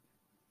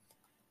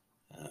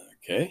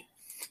 Okay.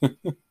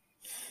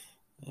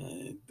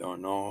 I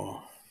don't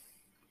know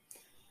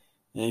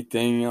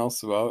anything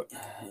else about.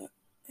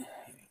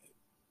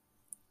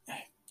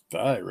 I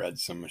thought I read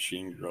some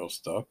Machine Girl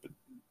stuff, but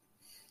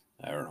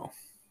I don't know.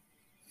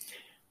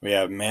 We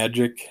have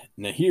Magic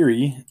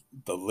Nahiri,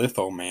 the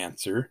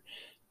Lithomancer,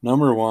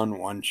 #1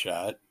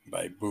 one-shot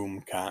by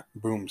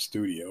Boom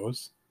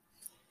Studios.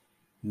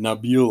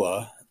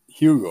 Nebula,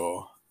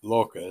 Hugo,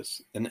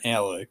 Locus, and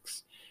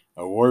Alex,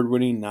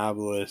 award-winning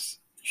novelist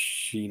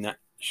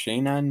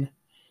Shannon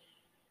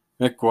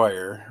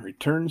McGuire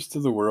returns to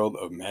the world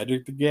of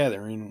Magic the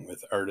Gathering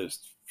with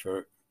artist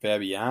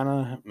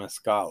Fabiana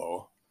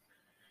Mascalo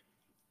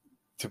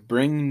to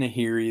bring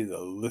Nahiri the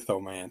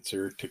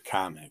Lithomancer to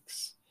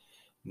comics.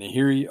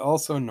 Nahiri,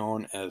 also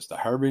known as the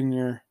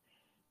Harbinger,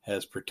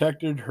 has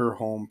protected her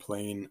home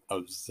plane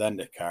of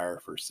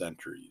Zendikar for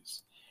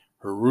centuries.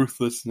 Her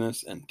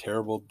ruthlessness and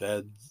terrible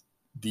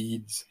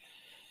deeds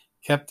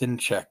kept in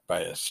check by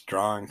a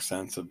strong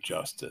sense of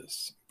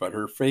justice. But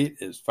her fate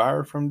is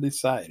far from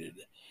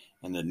decided,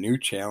 and a new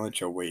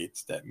challenge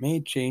awaits that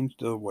may change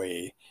the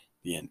way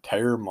the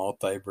entire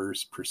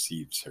multiverse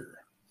perceives her.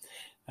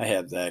 I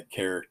have that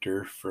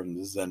character from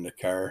the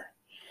Zendikar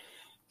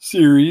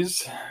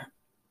series.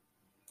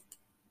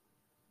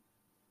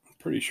 I'm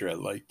pretty sure I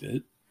liked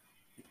it,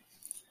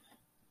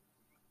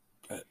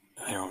 but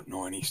I don't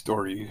know any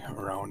story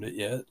around it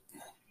yet.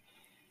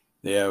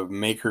 They have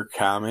Maker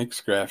Comics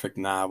graphic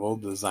novel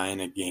Design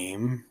a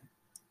Game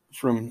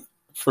from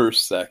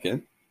First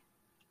Second.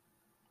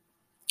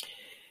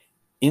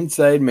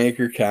 Inside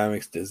Maker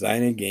Comics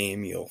Design a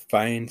Game, you'll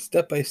find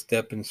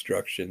step-by-step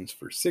instructions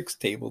for 6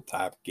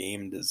 tabletop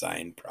game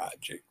design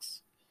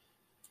projects.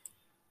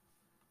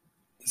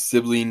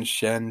 Siblings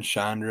Shen,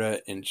 Chandra,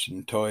 and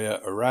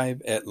Shintoya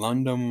arrive at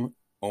London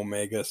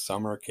Omega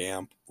Summer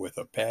Camp with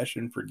a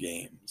passion for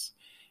games,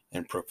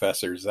 and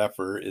Professor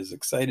Zephyr is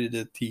excited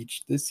to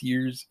teach this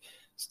year's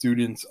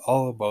students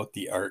all about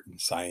the art and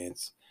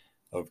science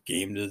of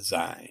game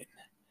design.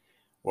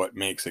 What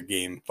makes a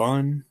game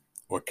fun?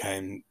 What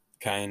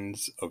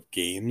kinds of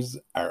games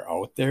are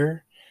out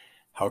there?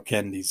 How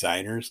can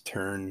designers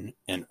turn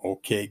an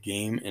okay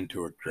game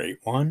into a great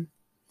one?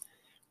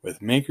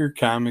 With Maker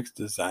Comics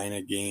Design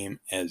a Game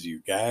as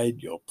you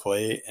guide, you'll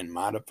play and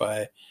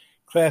modify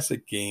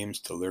classic games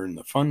to learn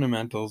the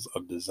fundamentals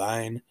of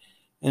design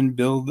and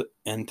build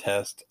and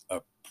test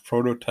a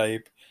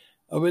prototype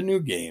of a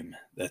new game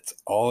that's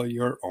all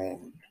your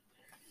own.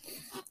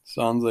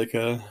 Sounds like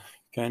a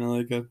kind of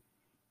like a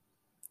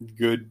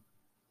good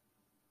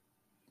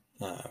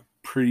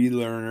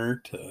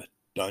pre-learner to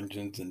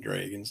Dungeons and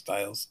Dragons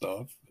style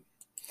stuff.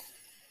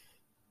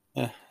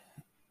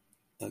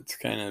 That's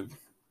kind of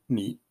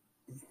neat.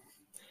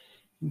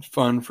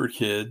 Fun for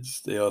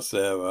kids. They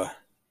also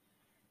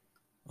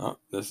have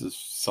this is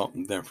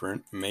something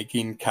different.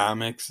 Making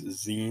Comics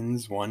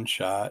Zines one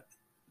shot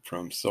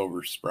from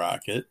Silver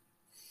Sprocket.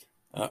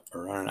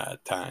 We're running out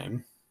of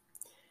time.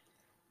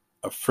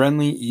 A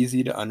friendly,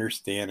 easy to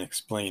understand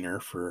explainer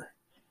for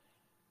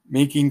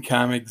making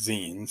comic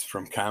zines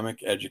from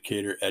comic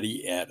educator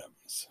Eddie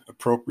Adams.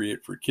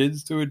 Appropriate for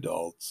kids to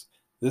adults,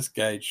 this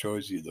guide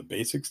shows you the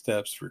basic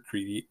steps for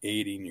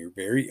creating your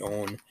very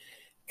own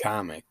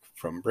comic,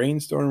 from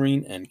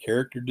brainstorming and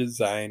character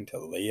design to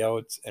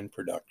layouts and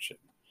production.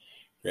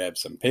 Grab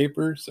some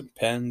paper, some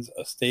pens,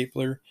 a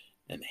stapler,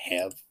 and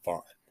have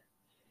fun.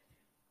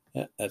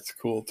 That's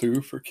cool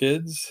too for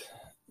kids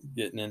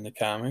getting into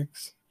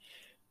comics.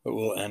 But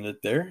we'll end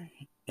it there,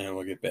 and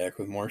we'll get back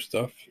with more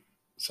stuff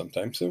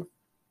sometime soon.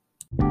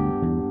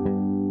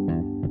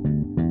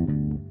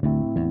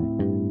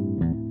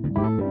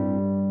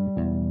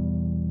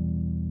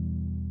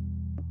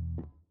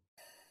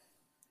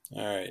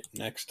 Alright,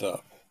 next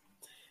up.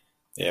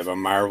 They have a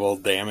Marvel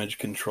Damage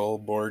Control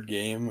board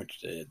game, which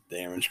is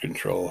Damage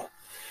Control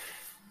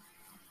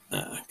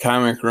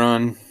comic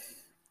run.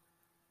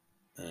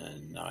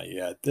 And now you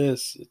got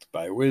this. It's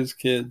by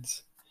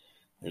WizKids.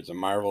 There's a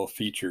Marvel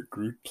feature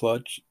Groot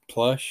plush.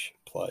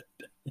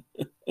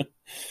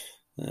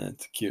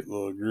 That's a cute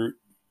little Groot.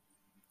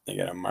 They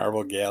got a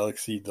Marvel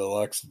Galaxy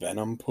Deluxe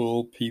Venom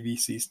Pool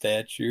PVC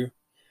statue,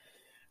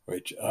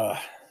 which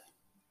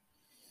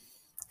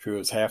If it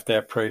was half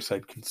that price,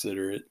 I'd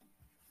consider it.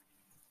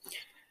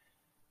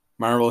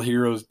 Marvel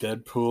Heroes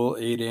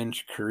Deadpool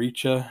 8-inch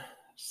Kuricha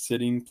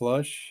sitting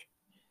plush.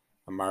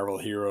 A Marvel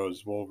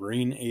Heroes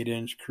Wolverine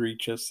 8-inch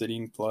Kuricha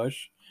sitting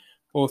plush,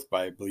 both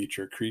by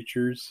Bleacher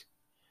Creatures.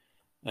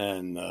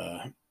 And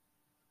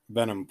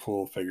Venom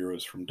Pool figure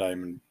was from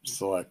Diamond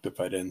Select, if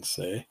I didn't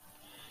say.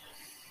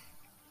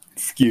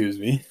 Excuse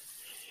me.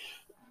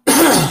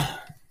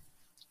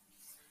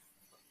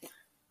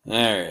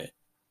 Alright.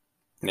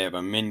 They have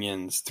a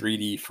Minions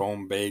 3D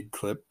foam bag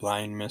clip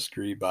blind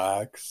mystery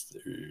box.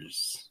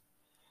 There's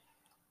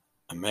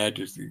a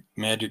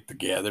Magic the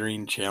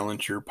Gathering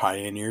Challenger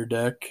Pioneer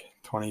deck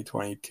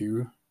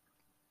 2022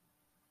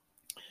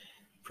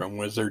 from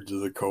Wizards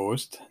of the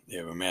Coast. They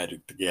have a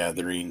Magic the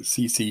Gathering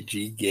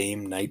CCG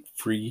game Night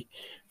Free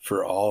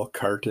for All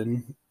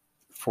carton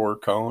 4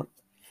 count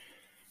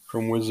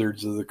from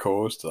Wizards of the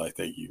Coast. I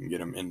think you can get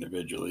them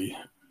individually,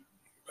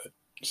 but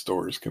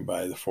stores can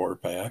buy the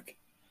 4-pack.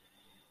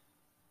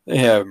 They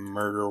have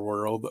Murder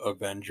World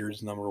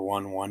Avengers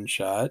 #1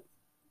 one-shot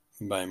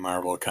by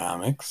Marvel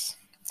Comics.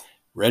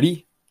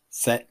 Ready,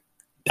 set,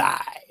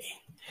 die.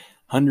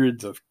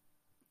 Hundreds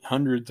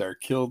are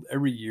killed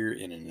every year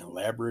in an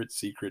elaborate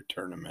secret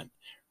tournament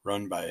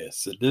run by a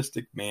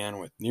sadistic man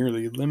with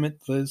nearly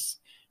limitless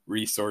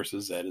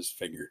resources at his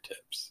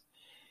fingertips.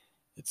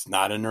 It's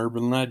not an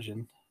urban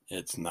legend.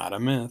 It's not a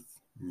myth.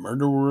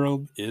 Murder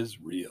World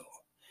is real.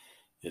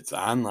 It's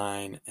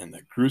online, and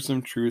the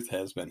gruesome truth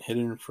has been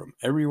hidden from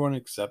everyone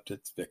except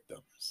its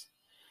victims.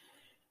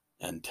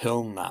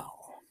 Until now,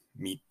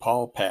 meet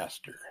Paul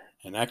Pastor,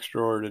 an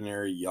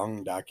extraordinary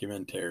young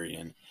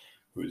documentarian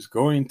who's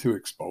going to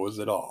expose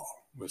it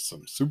all with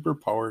some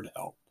superpowered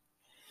help.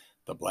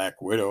 The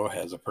Black Widow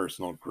has a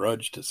personal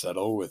grudge to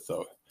settle with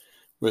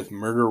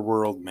Murder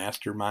World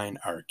Mastermind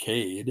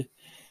Arcade.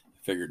 I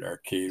figured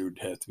Arcade would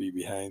have to be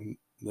behind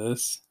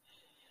this.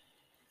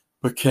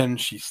 But can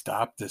she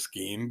stop this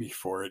game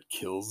before it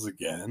kills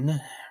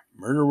again?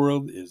 Murder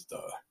World is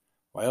the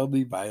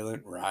wildly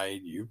violent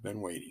ride you've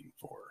been waiting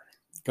for.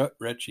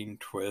 Gut-wrenching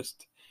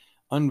twist,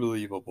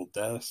 unbelievable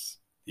deaths,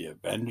 the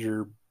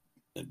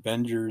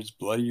Avengers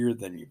bloodier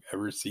than you've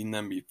ever seen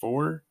them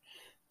before,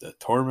 the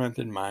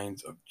tormented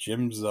minds of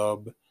Jim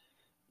Zub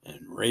and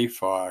Ray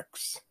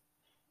Fox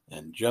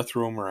and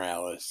Jethro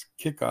Morales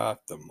kick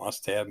off the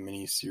must-have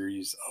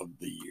miniseries of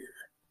the year.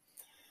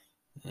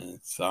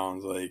 It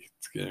sounds like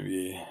it's going to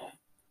be a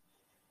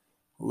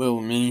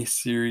little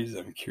mini-series.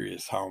 I'm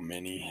curious how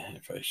many,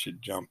 if I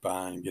should jump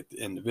on and get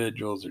the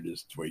individuals or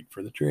just wait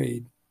for the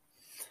trade.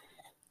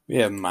 We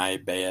have My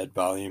Bad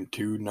Volume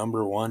 2,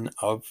 #1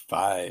 of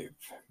 5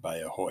 by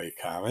Ahoy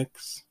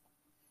Comics.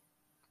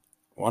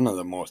 One of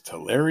the most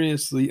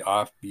hilariously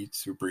offbeat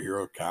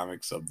superhero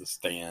comics of the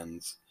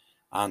stands,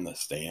 on the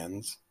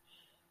stands,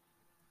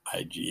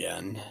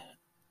 IGN,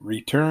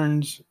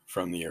 returns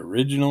from the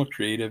original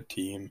creative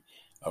team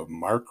of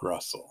Mark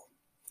Russell,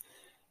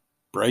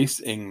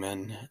 Bryce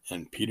Ingman,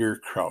 and Peter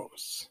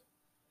Krause.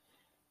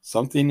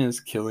 Something is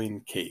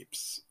killing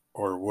capes,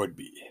 or would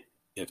be,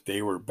 if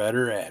they were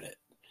better at it.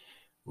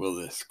 Will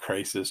this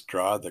crisis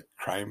draw the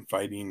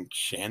crime-fighting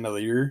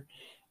Chandelier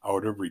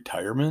out of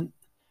retirement?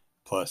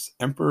 Plus,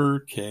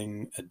 Emperor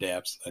King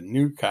adapts a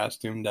new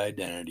costumed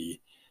identity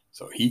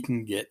so he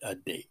can get a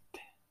date.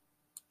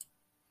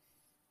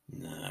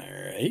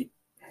 Alright.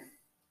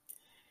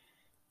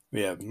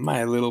 We have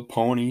My Little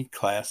Pony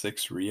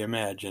Classics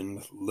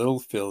Reimagined Little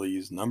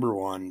Fillies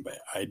 #1 by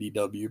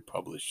IDW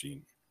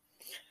Publishing.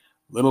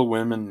 Little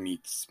Women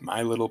meets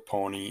My Little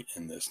Pony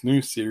in this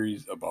new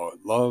series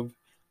about love,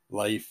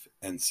 life,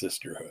 and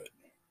sisterhood.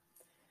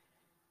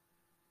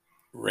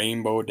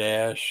 Rainbow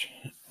Dash,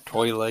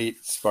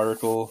 Twilight,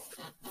 Sparkle,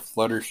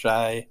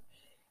 Fluttershy,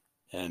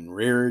 and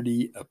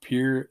Rarity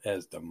appear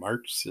as the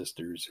March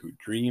sisters who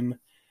dream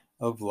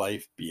of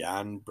life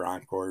beyond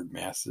Broncord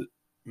Massachusetts.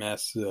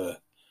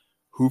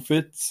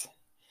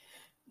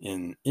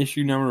 In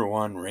issue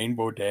 #1,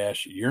 Rainbow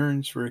Dash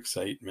yearns for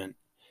excitement,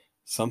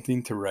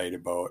 something to write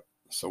about,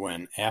 so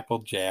when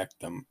Applejack,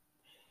 the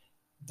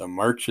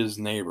March's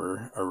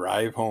neighbor,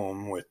 arrive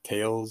home with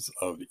tales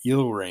of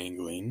eel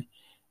wrangling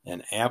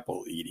and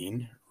apple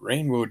eating,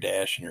 Rainbow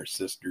Dash and her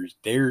sisters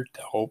dare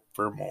to hope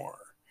for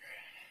more.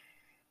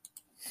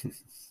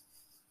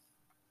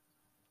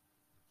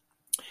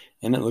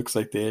 And it looks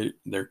like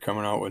they're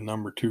coming out with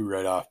 #2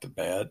 right off the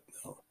bat.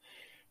 They'll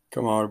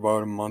come out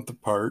about a month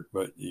apart,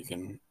 but you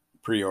can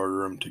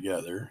pre-order them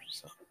together.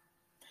 So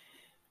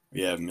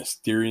we have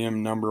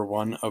Mysterium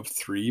 #1 of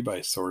 3 by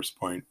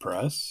SourcePoint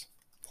Press.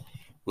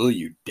 Will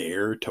you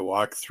dare to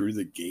walk through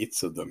the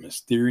gates of the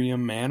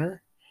Mysterium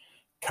Manor?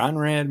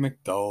 Conrad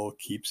McDull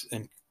keeps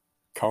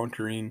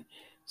encountering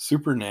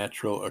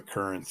supernatural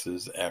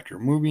occurrences after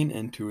moving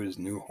into his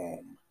new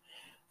home.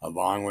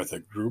 Along with a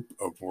group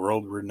of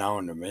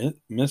world-renowned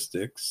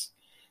mystics,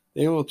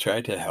 they will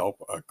try to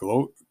help a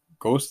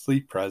ghostly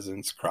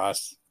presence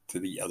cross to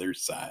the other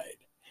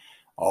side,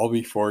 all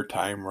before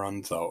time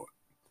runs out.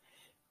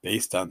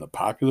 Based on the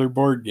popular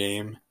board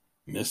game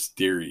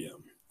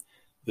Mysterium.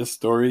 This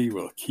story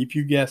will keep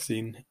you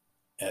guessing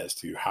as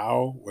to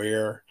how,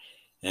 where,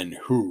 and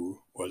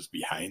who was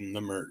behind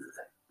the murder.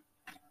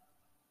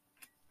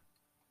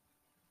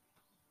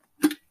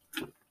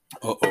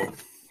 Uh-oh,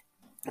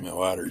 my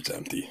water's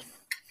empty.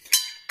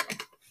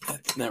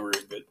 That's never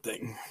a good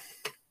thing.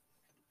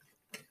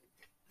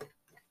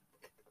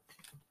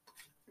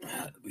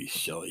 At least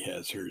Shelly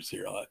has hers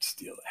here. I'll have to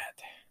steal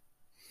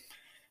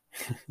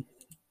that.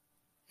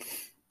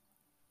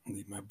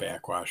 Leave my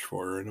backwash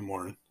for her in the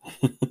morning.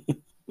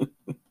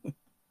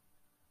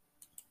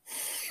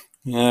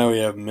 Now we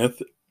have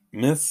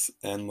Myths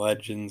and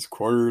Legends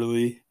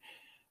Quarterly,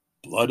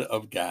 Blood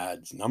of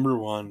Gods,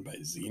 #1 by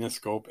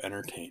Zenoscope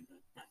Entertainment.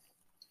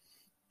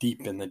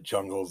 Deep in the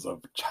jungles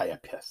of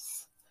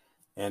Chiapas,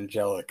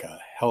 Angelica,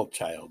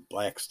 Hellchild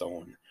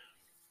Blackstone,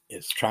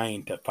 is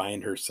trying to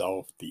find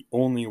herself the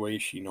only way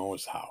she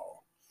knows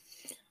how.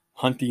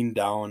 Hunting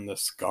down the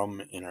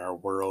scum in our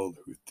world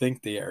who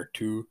think they are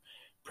too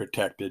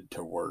protected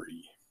to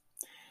worry.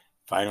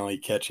 Finally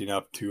catching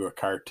up to a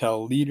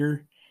cartel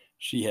leader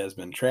she has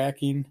been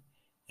tracking,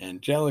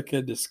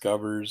 Angelica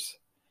discovers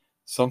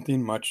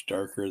something much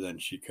darker than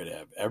she could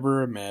have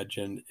ever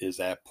imagined is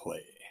at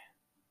play.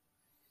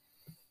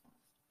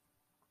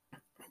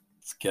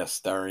 It's guest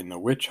starring the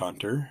Witch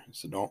Hunter,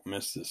 so don't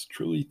miss this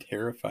truly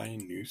terrifying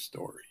new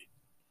story.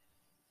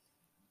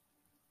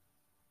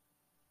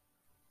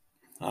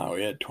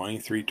 We had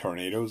 23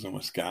 tornadoes in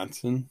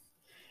Wisconsin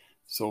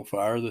so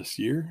far this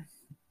year.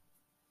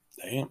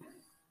 Damn.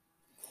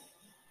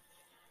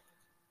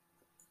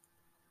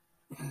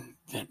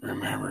 Didn't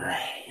remember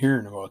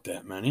hearing about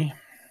that many.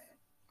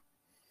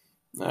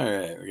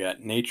 Alright, we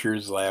got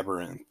Nature's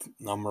Labyrinth,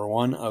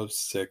 #1 of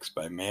 6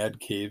 by Mad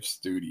Cave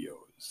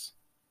Studios.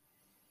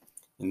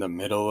 In the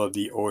middle of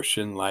the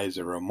ocean lies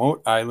a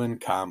remote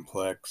island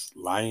complex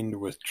lined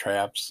with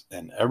traps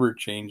and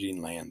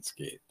ever-changing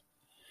landscape,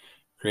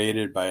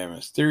 created by a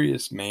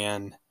mysterious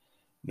man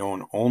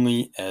known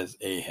only as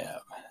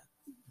Ahab.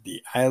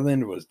 The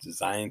island was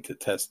designed to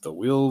test the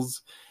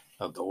wills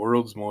of the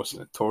world's most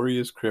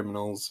notorious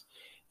criminals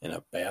in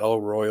a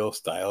battle royal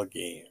style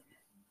game.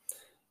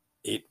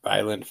 8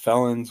 violent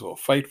felons will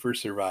fight for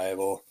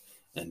survival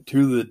and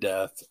to the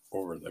death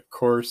over the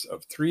course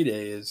of 3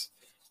 days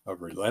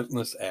of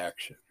relentless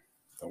action.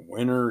 The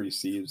winner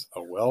receives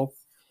a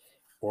wealth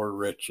or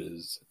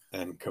riches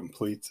and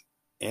complete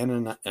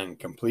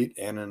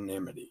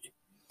anonymity,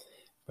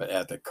 but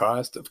at the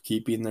cost of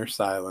keeping their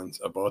silence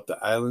about the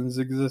island's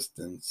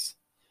existence.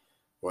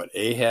 What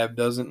Ahab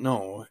doesn't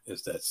know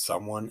is that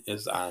someone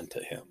is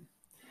onto him.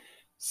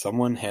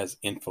 Someone has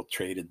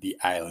infiltrated the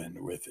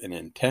island with an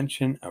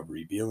intention of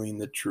revealing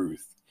the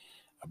truth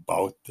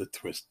about the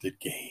twisted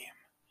game.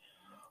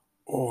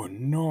 Oh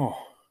no,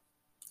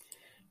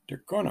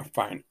 they're gonna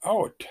find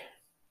out.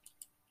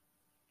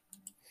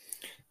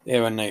 They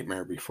have A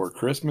Nightmare Before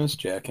Christmas,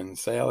 Jack and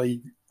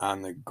Sally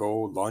on the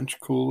Go Lunch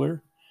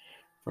Cooler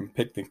from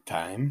Picnic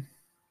Time.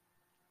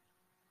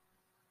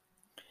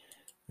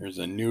 There's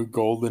a New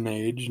Golden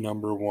Age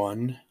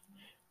 #1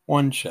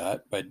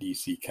 one-shot by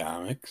DC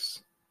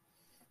Comics.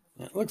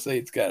 It looks like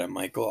it's got a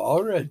Michael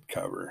Allred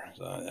cover,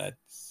 so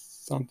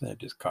that's something that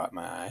just caught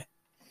my eye.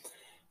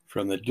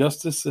 From the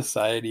Justice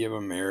Society of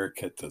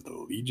America to the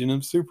Legion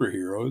of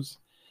Superheroes,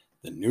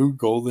 the New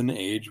Golden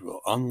Age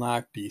will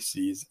unlock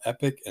DC's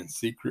epic and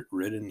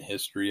secret-ridden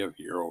history of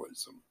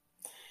heroism.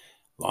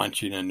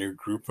 Launching a new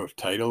group of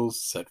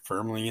titles set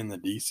firmly in the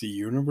DC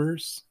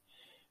universe,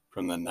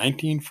 from the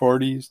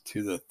 1940s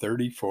to the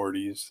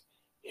 3040s,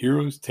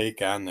 heroes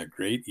take on the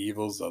great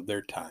evils of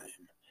their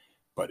time.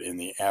 But in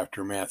the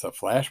aftermath of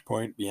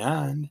Flashpoint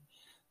Beyond,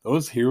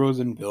 those heroes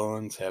and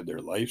villains have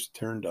their lives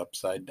turned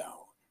upside down.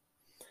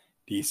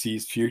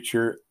 DC's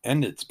future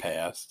and its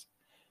past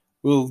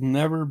will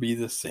never be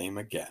the same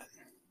again.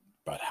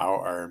 But how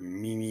are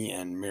Mimi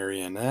and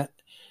Marionette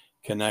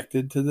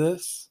connected to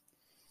this?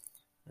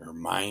 Or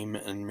Mime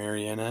and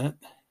Marionette?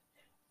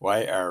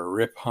 Why are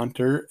Rip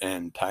Hunter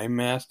and Time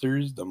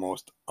Masters the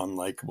most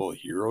unlikable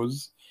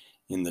heroes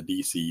in the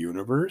DC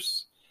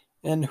universe?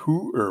 And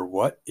who or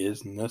what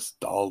is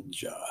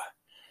nostalgia?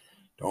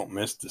 Don't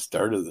miss the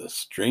start of the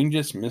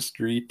strangest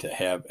mystery to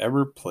have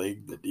ever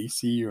plagued the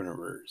DC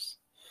universe.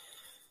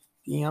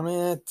 Damn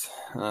it.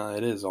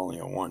 It is only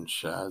a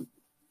one-shot,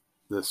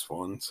 this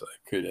one, so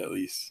I could at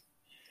least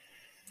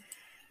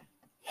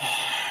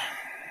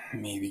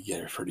maybe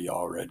get it for the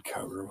all-red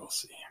cover. We'll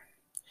see.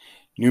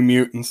 New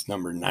Mutants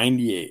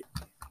 #98,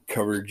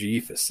 cover G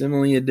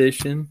Facsimile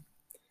Edition.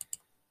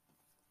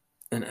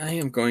 And I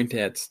am going to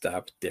have to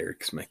stop.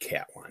 Derek's my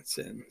cat wants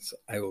in, so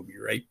I will be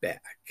right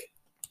back.